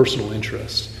personal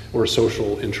interest or a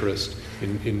social interest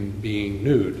in being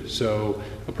nude. So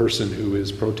a person who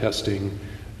is protesting,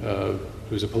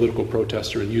 who's a political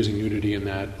protester and using nudity in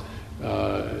that,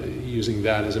 using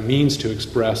that as a means to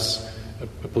express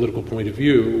a political point of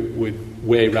view would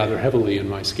weigh rather heavily in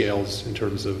my scales in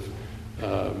terms of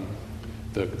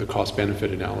the cost-benefit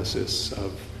analysis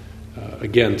of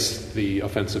against the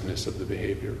offensiveness of the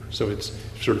behavior. So it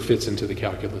sort of fits into the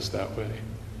calculus that way.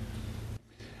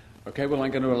 Okay, well,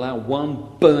 I'm going to allow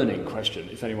one burning question,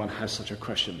 if anyone has such a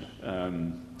question.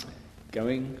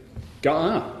 Gentleman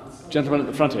at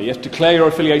the front here. Yes, declare your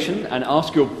affiliation and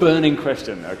ask your burning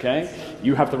question, okay?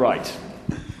 You have the right.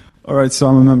 All right, so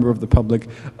I'm a member of the public.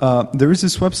 There is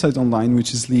this website online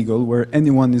which is legal where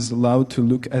anyone is allowed to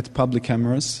look at public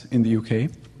cameras in the UK.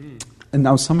 And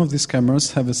now some of these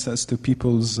cameras have access to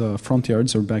people's front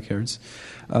yards or backyards,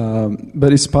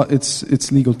 but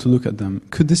it's legal to look at them.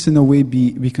 Could this in a way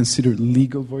be considered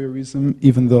legal voyeurism,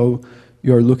 even though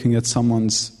you are looking at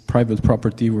someone's private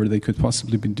property where they could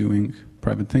possibly be doing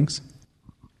private things?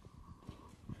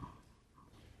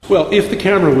 Well, if the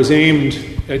camera was aimed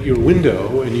at your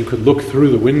window and you could look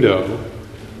through the window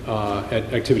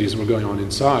at activities that were going on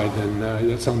inside, then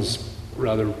that sounds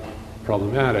rather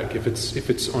problematic. If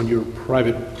it's on your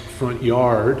private front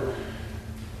yard,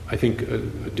 I think a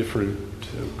different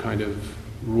kind of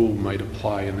rule might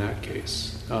apply in that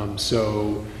case.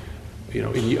 Under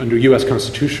U.S.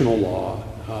 constitutional law,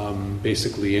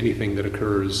 basically anything that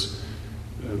occurs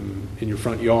in your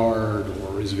front yard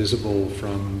or is visible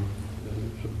from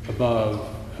above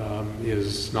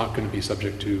is not going to be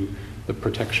subject to the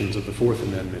protections of the Fourth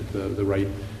Amendment, the right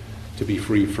to be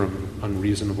free from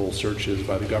unreasonable searches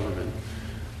by the government.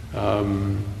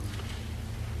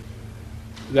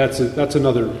 That's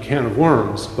another can of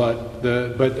worms, but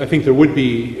I think there would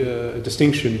be a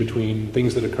distinction between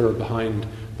things that occur behind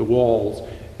the walls,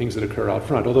 things that occur out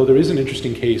front. Although there is an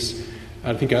interesting case,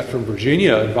 I think from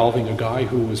Virginia, involving a guy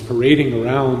who was parading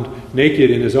around naked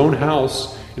in his own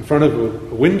house in front of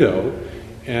a window,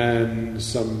 and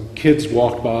some kids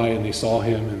walked by and they saw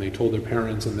him and they told their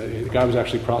parents, and the guy was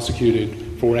actually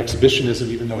prosecuted for exhibitionism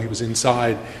even though he was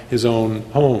inside his own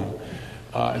home.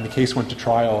 And the case went to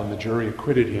trial and the jury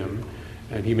acquitted him,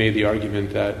 and he made the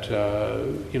argument that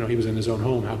he was in his own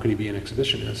home, how could he be an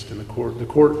exhibitionist? And the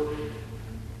court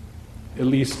at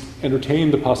least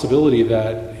entertained the possibility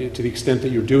that to the extent that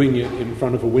you're doing it in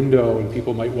front of a window and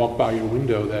people might walk by your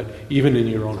window, that even in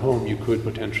your own home you could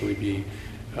potentially be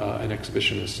an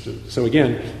exhibitionist. So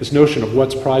again, this notion of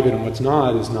what's private and what's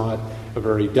not is not a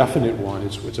very definite one.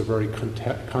 It's a very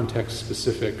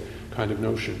context-specific kind of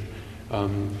notion.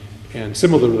 And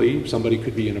similarly, somebody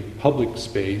could be in a public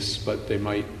space, but they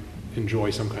might enjoy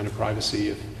some kind of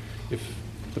privacy if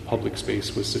the public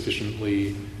space was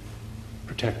sufficiently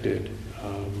protected,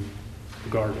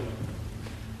 regarded.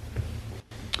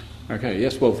 Okay,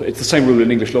 yes, well, it's the same rule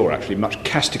in English law, actually, much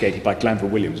castigated by Glanville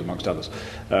Williams, amongst others.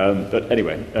 But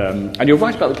anyway, and you're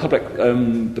right about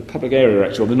the public area,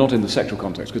 actually, although not in the sexual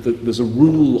context, because there's a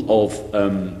rule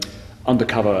of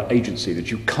undercover agency that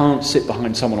you can't sit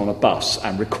behind someone on a bus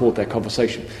and record their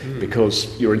conversation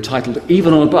because you're entitled,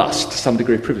 even on a bus, to some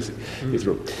degree of privacy. Is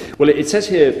the rule. Well, it says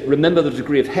here, remember the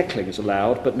degree of heckling is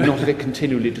allowed, but not if it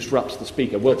continually disrupts the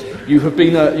speaker. Well, you've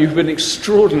been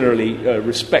extraordinarily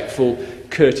respectful,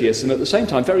 courteous, and at the same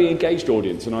time very engaged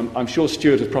audience, and I'm sure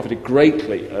Stuart has profited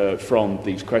greatly from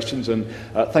these questions, and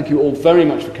thank you all very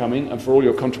much for coming and for all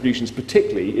your contributions,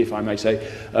 particularly, if I may say,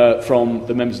 from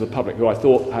the members of the public, who I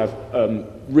thought have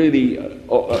really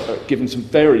given some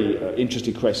very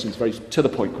interesting questions, very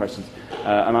to-the-point questions,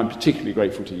 and I'm particularly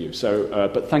grateful to you. So,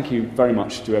 but thank you very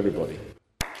much to everybody.